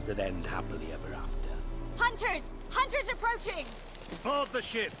ones that end happily ever after. Hunters! Hunters approaching! Board the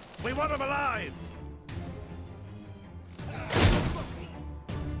ship! We want them alive!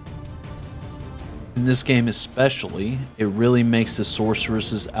 In this game especially, it really makes the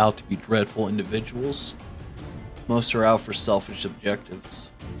sorceresses out to be dreadful individuals. Most are out for selfish objectives.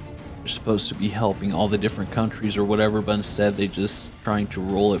 They're supposed to be helping all the different countries or whatever, but instead they just trying to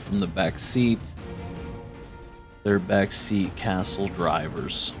roll it from the back seat. They're backseat castle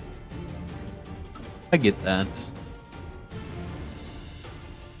drivers. I get that.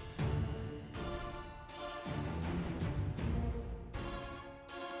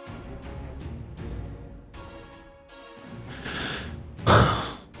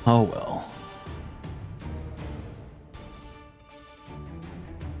 Oh well.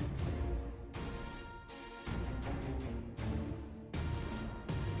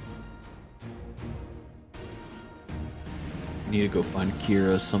 Need to go find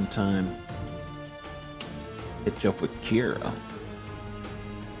Kira sometime. Hitch up with Kira.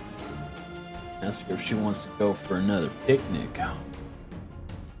 Ask her if she wants to go for another picnic.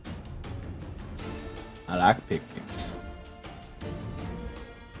 I like picnics.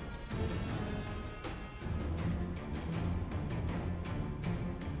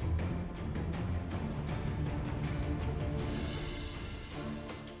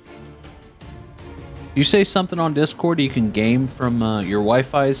 You say something on Discord, you can game from your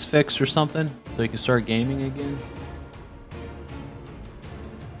Wi-Fi's fixed or something, so you can start gaming again.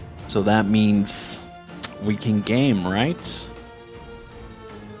 So that means we can game, right?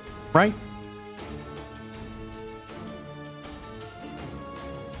 Right?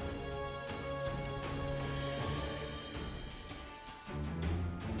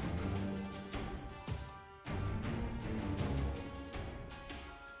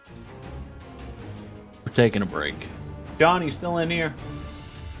 We're taking a break. John, you still in here?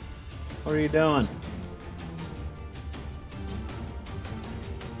 What are you doing?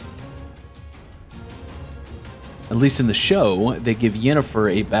 At least in the show, they give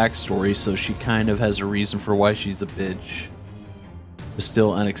Yennefer a backstory, so she kind of has a reason for why she's a bitch. But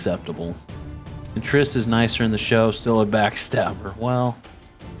still unacceptable. And Triss is nicer in the show, still a backstabber. Well,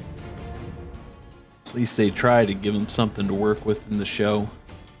 at least they try to give him something to work with in the show.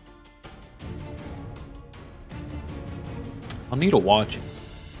 I'll need to watch it.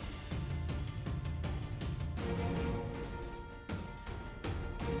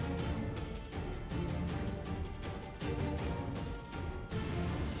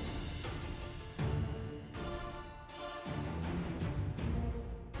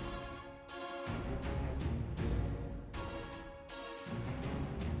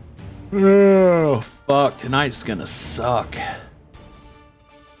 Oh, fuck. Tonight's gonna suck.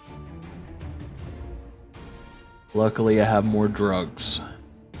 Luckily, I have more drugs.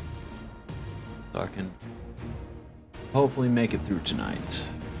 So I can hopefully make it through tonight.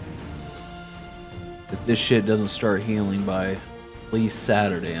 If this shit doesn't start healing by at least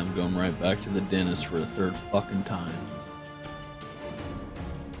Saturday, I'm going right back to the dentist for a third fucking time.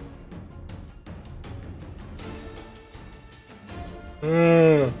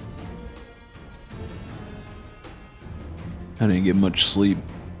 I didn't get much sleep.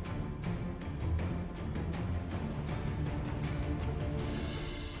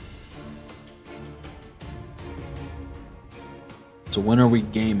 So when are we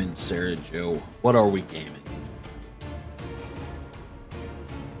gaming, Sarah Joe? What are we gaming?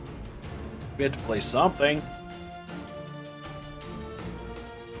 We have to play something.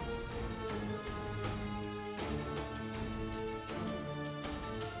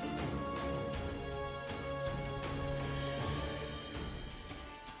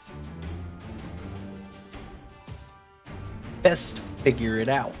 Best figure it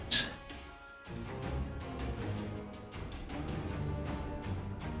out.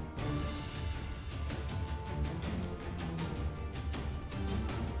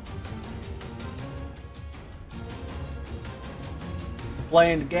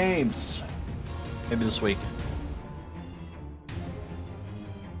 Playing games. Maybe this week.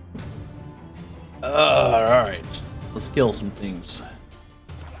 Alright. Let's kill some things.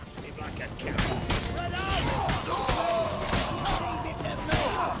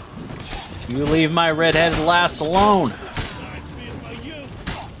 You leave my red-headed lass alone.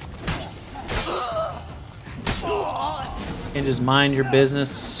 And just mind your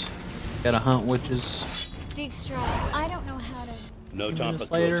business. Gotta hunt witches. Dijkstra, I don't know how to... No time for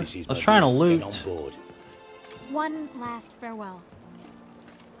later. courtesies, I was my trying to dear. loot. Get on board. One last farewell.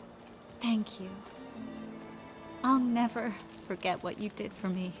 Thank you. I'll never forget what you did for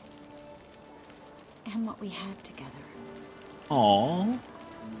me. And what we had together. Aww.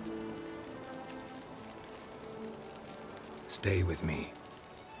 Stay with me.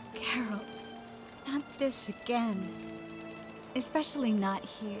 Carol, not this again. Especially not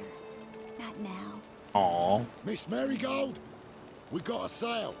here. Not now. Aww. Miss Marigold, we got a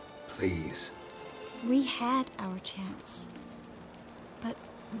sail. Please. We had our chance. But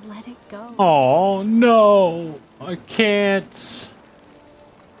let it go. Oh no, I can't.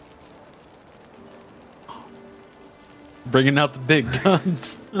 Bringing out the big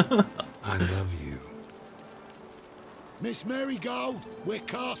guns. I love you. Miss Marigold, we're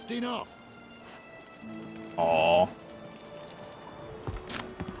casting off. Aw.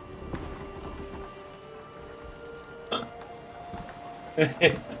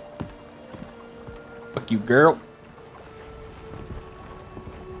 Fuck you, girl.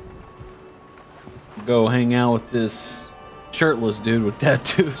 Go hang out with this shirtless dude with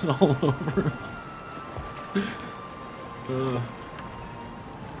tattoos all over him.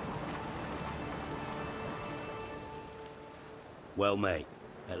 Well, mate,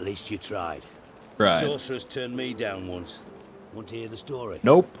 at least you tried. Right. The sorceress turned me down once. Want to hear the story?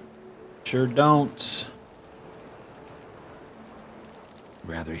 Nope. Sure don't.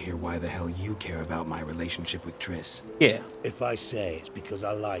 Rather hear why the hell you care about my relationship with Triss. Yeah. If I say it's because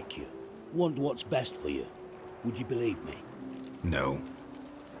I like you, want what's best for you, would you believe me? No.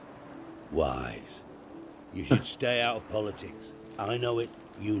 Wise. You should stay out of politics. I know it,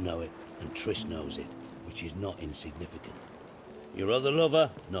 you know it, and Triss knows it, which is not insignificant. Your other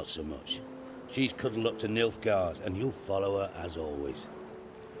lover, not so much. She's cuddled up to Nilfgaard, and you'll follow her as always.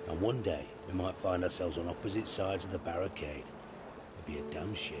 And one day, we might find ourselves on opposite sides of the barricade. It'd be a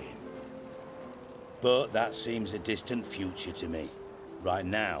damn shame. But that seems a distant future to me. Right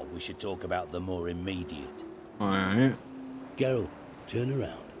now, we should talk about the more immediate. Alright. Geralt, turn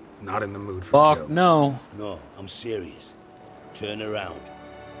around. Not in the mood for Fuck jokes. no. No, I'm serious. Turn around.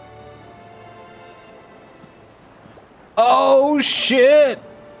 Oh shit!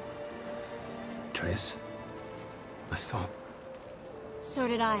 Triss, I thought... So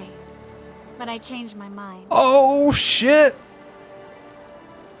did I. But I changed my mind. Oh shit!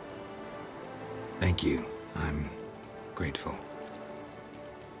 Thank you. I'm grateful.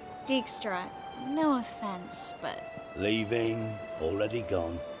 Dijkstra, no offense, but Leaving, already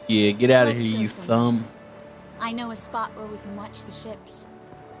gone. Yeah, get out of Let's here, go you somewhere. thumb. I know a spot where we can watch the ships.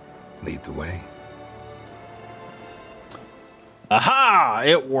 Lead the way. Aha!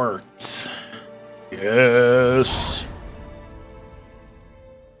 It worked. Yes.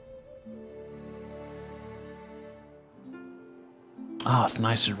 Ah, it's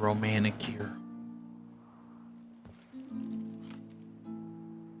nice and romantic here.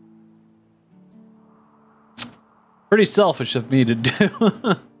 Pretty selfish of me to do.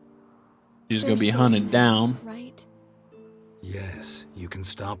 She's gonna be They're hunted safe down. now, right? Yes, you can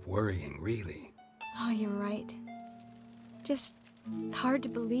stop worrying, really. Oh, you're right. Just hard to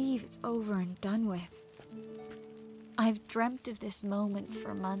believe it's over and done with. I've dreamt of this moment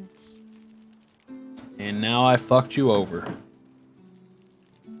for months. And now I fucked you over.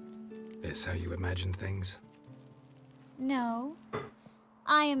 Is how you imagined things? No.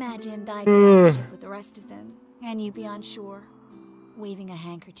 I imagined I'd be on the ship with the rest of them, and you be on shore, waving a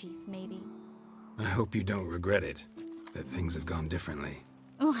handkerchief, maybe. I hope you don't regret it, that things have gone differently.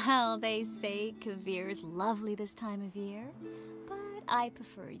 Well, they say Kavir's lovely this time of year, but I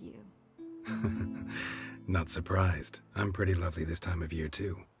prefer you. Not surprised. I'm pretty lovely this time of year,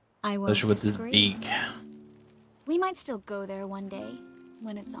 too. I won't Especially with this disagree. beak. We might still go there one day,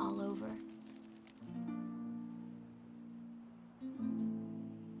 when it's all over.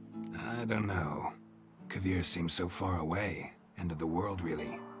 I don't know. Kavir seems so far away. End of the world,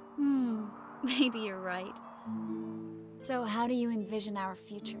 really. Maybe you're right. So how do you envision our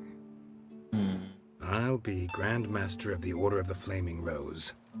future? I'll be Grand Master of the Order of the Flaming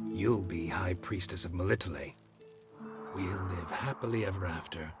Rose. You'll be High Priestess of Melitele. We'll live happily ever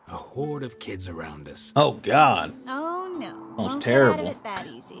after, a horde of kids around us. Oh God. Oh no. Sounds Won't terrible. Get out of it that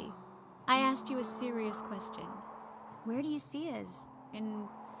easy. I asked you a serious question. Where do you see us in,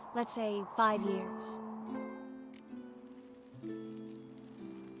 let's say, 5 years?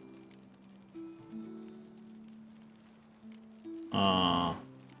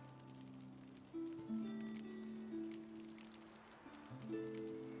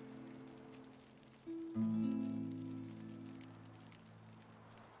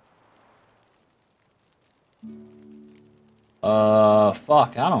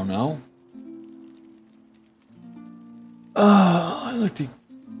 Fuck, I don't know. I like to,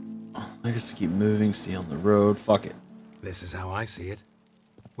 I guess to keep moving, stay on the road. Fuck it. This is how I see it.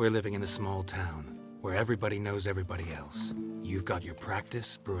 We're living in a small town, where everybody knows everybody else. You've got your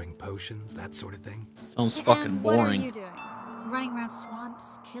practice, brewing potions, that sort of thing. Sounds fucking And boring. what are you doing? Running around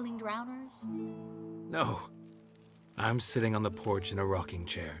swamps, killing drowners? No. I'm sitting on the porch in a rocking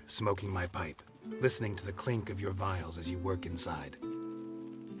chair, smoking my pipe, listening to the clink of your vials as you work inside.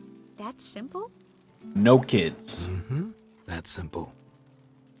 That simple? No kids. Mm-hmm. That simple.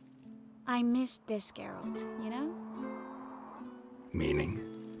 I missed this Geralt, you know? Meaning?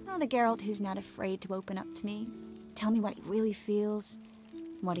 Oh, the Geralt who's not afraid to open up to me. Tell me what he really feels,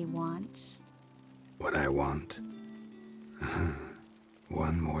 what he wants. What I want.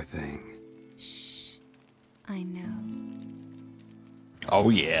 One more thing. Shh. I know.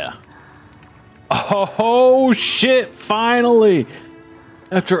 Oh yeah. Oh shit, finally!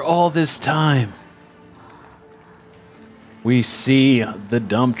 After all this time, we see the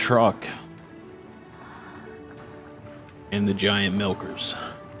dump truck and the giant milkers.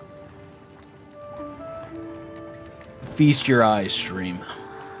 Feast your eyes, stream.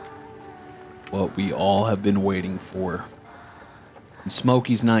 What we all have been waiting for. And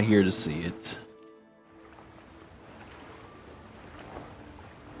Smokey's not here to see it.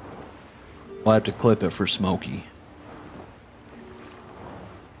 We'll have to clip it for Smokey.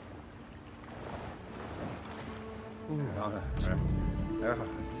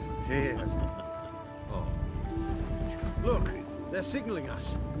 Look, they're signaling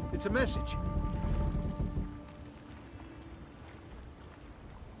us. It's a message.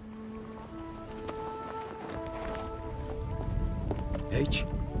 H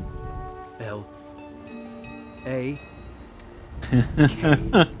L A K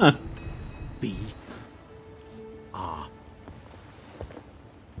B R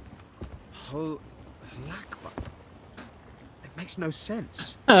Lakba. It makes no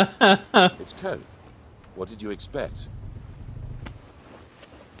sense. It's code. What did you expect?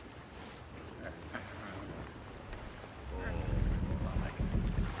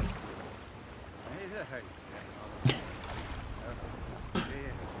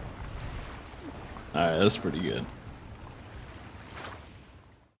 Alright, that's pretty good.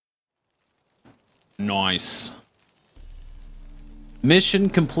 Nice. Mission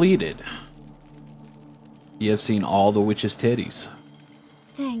completed. You have seen all the witch's titties.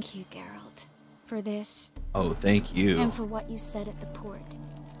 Thank you, Geralt, for this. Oh, thank you. And for what you said at the port.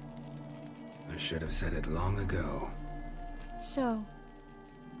 I should have said it long ago. So,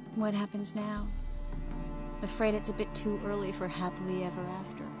 what happens now? Afraid it's a bit too early for happily ever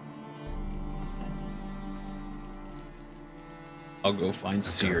after. I'll go find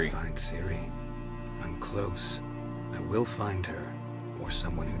Ciri. I've gotta find Ciri. I'm close. I will find her, or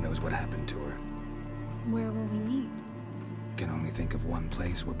someone who knows what happened to her. Where will we meet? Can only think of one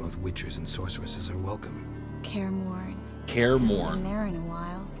place where both witchers and sorceresses are welcome. Kaer Morhen. Kaer Haven't Morhen. been there in a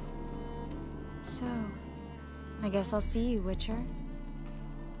while. So, I guess I'll see you, Witcher.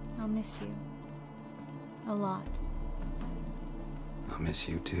 I'll miss you. A lot. I'll miss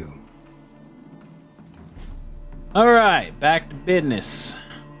you too. Alright, back to business.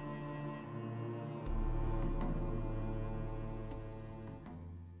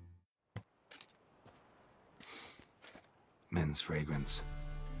 Men's fragrance,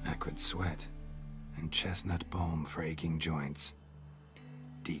 acrid sweat, and chestnut balm for aching joints.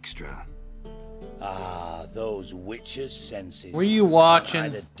 Dijkstra. Ah, those witches' senses. Were you watching?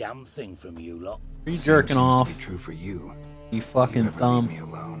 Can't hide a damn thing from you lot. Are you jerking off? To be true for you. You fucking thumb. Leave me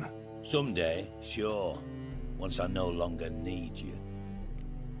alone. Someday, sure. Once I no longer need you.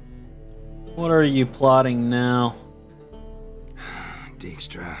 What are you plotting now?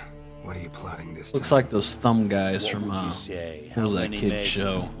 Dijkstra, what are you plotting this Looks time? like those thumb guys What from would you say? what How was that many kid mages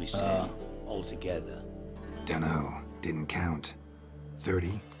show? did we save altogether? Dunno. Didn't count.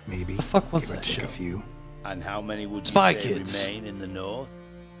 30, maybe. The fuck was Give or that take show? a few. And how many would Spy you say Kids. remain in the north?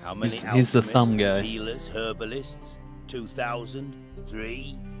 How many He's the thumb alchemists, guy. healers, herbalists? 2,000?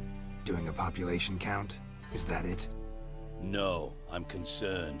 3? Doing a population count? Is that it? No, I'm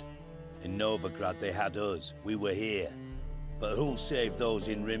concerned. In Novigrad they had us. We were here. But who'll save those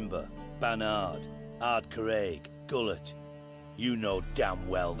in Rimba? Banard, Ardcaraig, Gullet? You know damn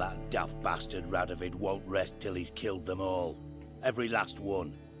well that daft bastard Radovid won't rest till he's killed them all. Every last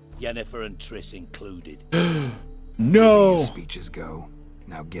one. Yennefer and Triss included. No! Your speeches go.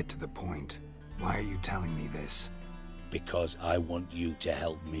 Now get to the point. Why are you telling me this? Because I want you to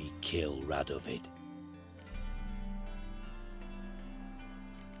help me kill Radovid.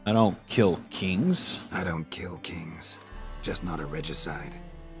 I don't kill kings. I don't kill kings. Just not a regicide.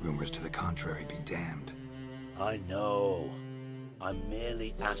 Rumors to the contrary be damned. I know. I'm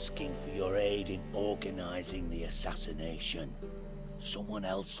merely asking for your aid in organizing the assassination. Someone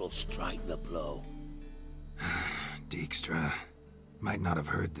else will strike the blow. Dijkstra. Might not have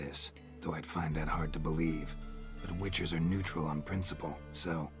heard this, though I'd find that hard to believe. But witchers are neutral on principle,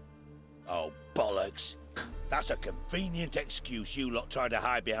 so... Oh, bollocks. That's a convenient excuse you lot try to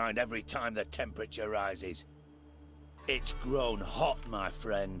hide behind every time the temperature rises. It's grown hot, my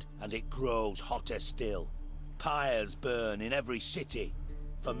friend, and it grows hotter still. Pyres burn in every city.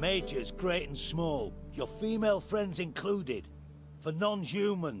 For mages great and small, your female friends included. For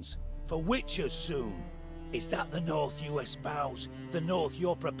non-humans, for witchers soon. Is that the North you espouse? The North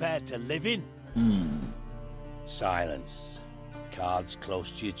you're prepared to live in? Silence. Cards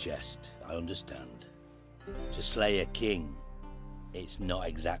close to your chest, I understand. To slay a king, it's not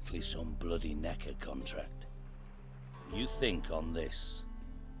exactly some bloody necker contract. You think on this.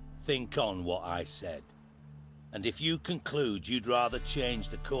 Think on what I said. And if you conclude you'd rather change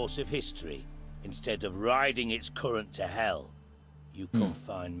the course of history instead of riding its current to hell, you come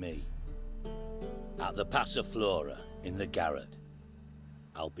find me. At the Passiflora in the garret.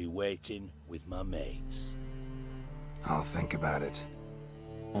 I'll be waiting with my mates. I'll think about it.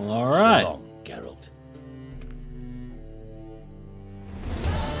 Well, all right. So long, Geralt.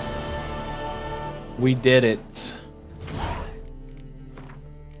 We did it.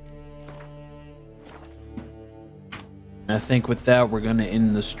 I think with that, we're gonna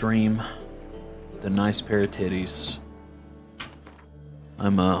end the stream. The nice pair of titties.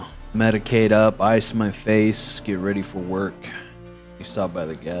 I'm medicate up, ice my face, get ready for work. We stop by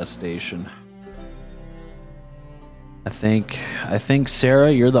the gas station. I think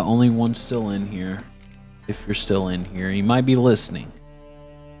Sarah, you're the only one still in here. If you're still in here, you might be listening.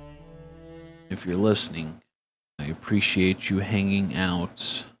 If you're listening, I appreciate you hanging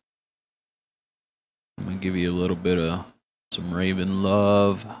out. I'm gonna give you a little bit of some Raven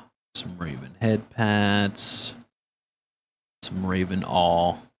love, some Raven head pats, some Raven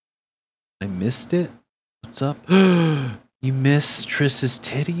awe. I missed it? What's up? You missed Triss's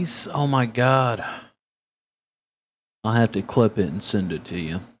titties? Oh my god. I'll have to clip it and send it to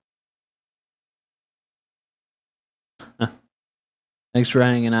you. Thanks for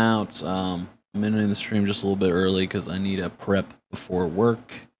hanging out. I'm ending the stream just a little bit early because I need a prep before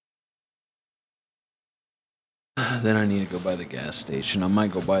work. Then I need to go by the gas station. I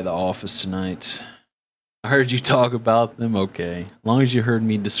might go by the office tonight. I heard you talk about them. Okay. As long as you heard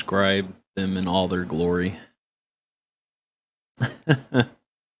me describe them in all their glory.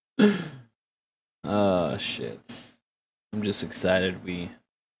 Shit. I'm just excited we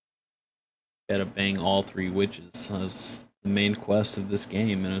gotta bang all 3 witches. That was the main quest of this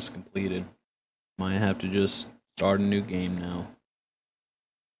game, and it's completed. Might have to just start a new game now.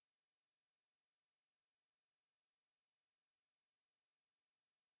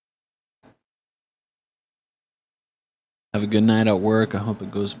 Have a good night at work. I hope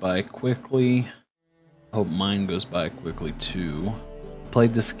it goes by quickly. I hope mine goes by quickly too.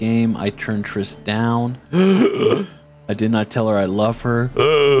 Played this game. I turned Triss down. I did not tell her I love her.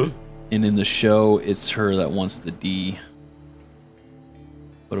 And in the show, it's her that wants the D.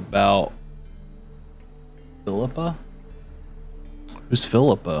 What about Philippa? Who's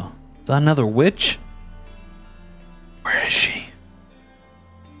Philippa? Is that another witch? Where is she?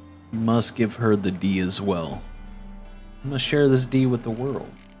 You must give her the D as well. I'm gonna share this D with the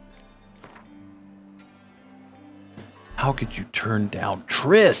world. How could you turn down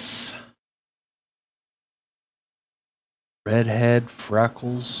Triss? Redhead,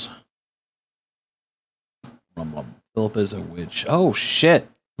 freckles. Philippa's a witch. Oh shit!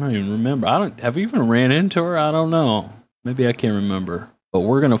 I don't even remember. Have we even ran into her? I don't know. Maybe I can't remember. But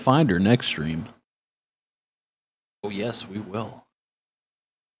we're gonna find her next stream. Oh yes, we will.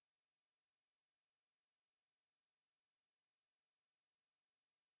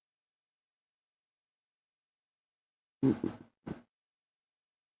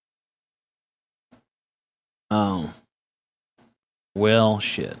 Oh. Well,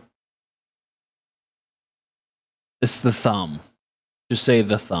 shit. It's the thumb. Just say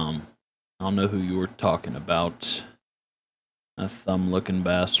the thumb. I don't know who you were talking about. A thumb-looking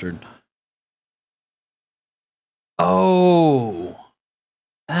bastard. Oh!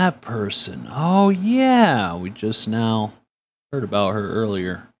 That person. Oh, yeah. We just now heard about her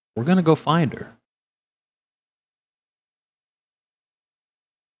earlier. We're gonna go find her.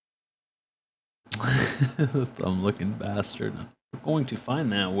 Thumb-looking bastard. We're going to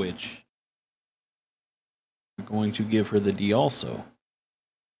find that witch. We're going to give her the D also.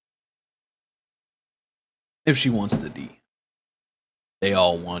 If she wants the D. They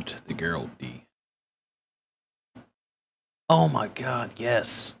all want the Geralt D. Oh my god,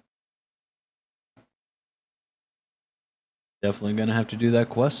 yes. Definitely gonna have to do that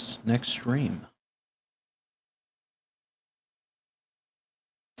quest next stream.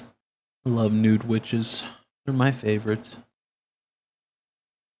 I love nude witches. They're my favorite.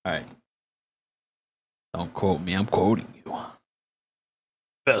 Alright. Don't quote me, I'm quoting you.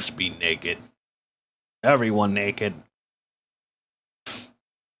 Best be naked. Everyone naked.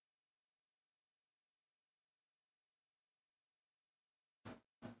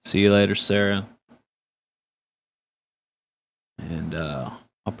 See you later, Sarah. And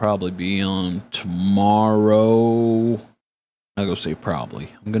I'll probably be on tomorrow. I'm gonna say probably.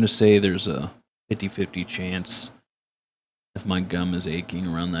 I'm gonna say there's a 50-50 chance if my gum is aching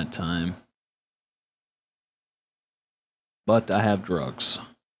around that time. But I have drugs.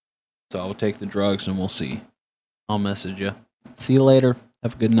 So I'll take the drugs and we'll see. I'll message you. See you later.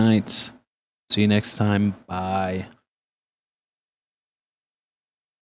 Have a good night. See you next time. Bye.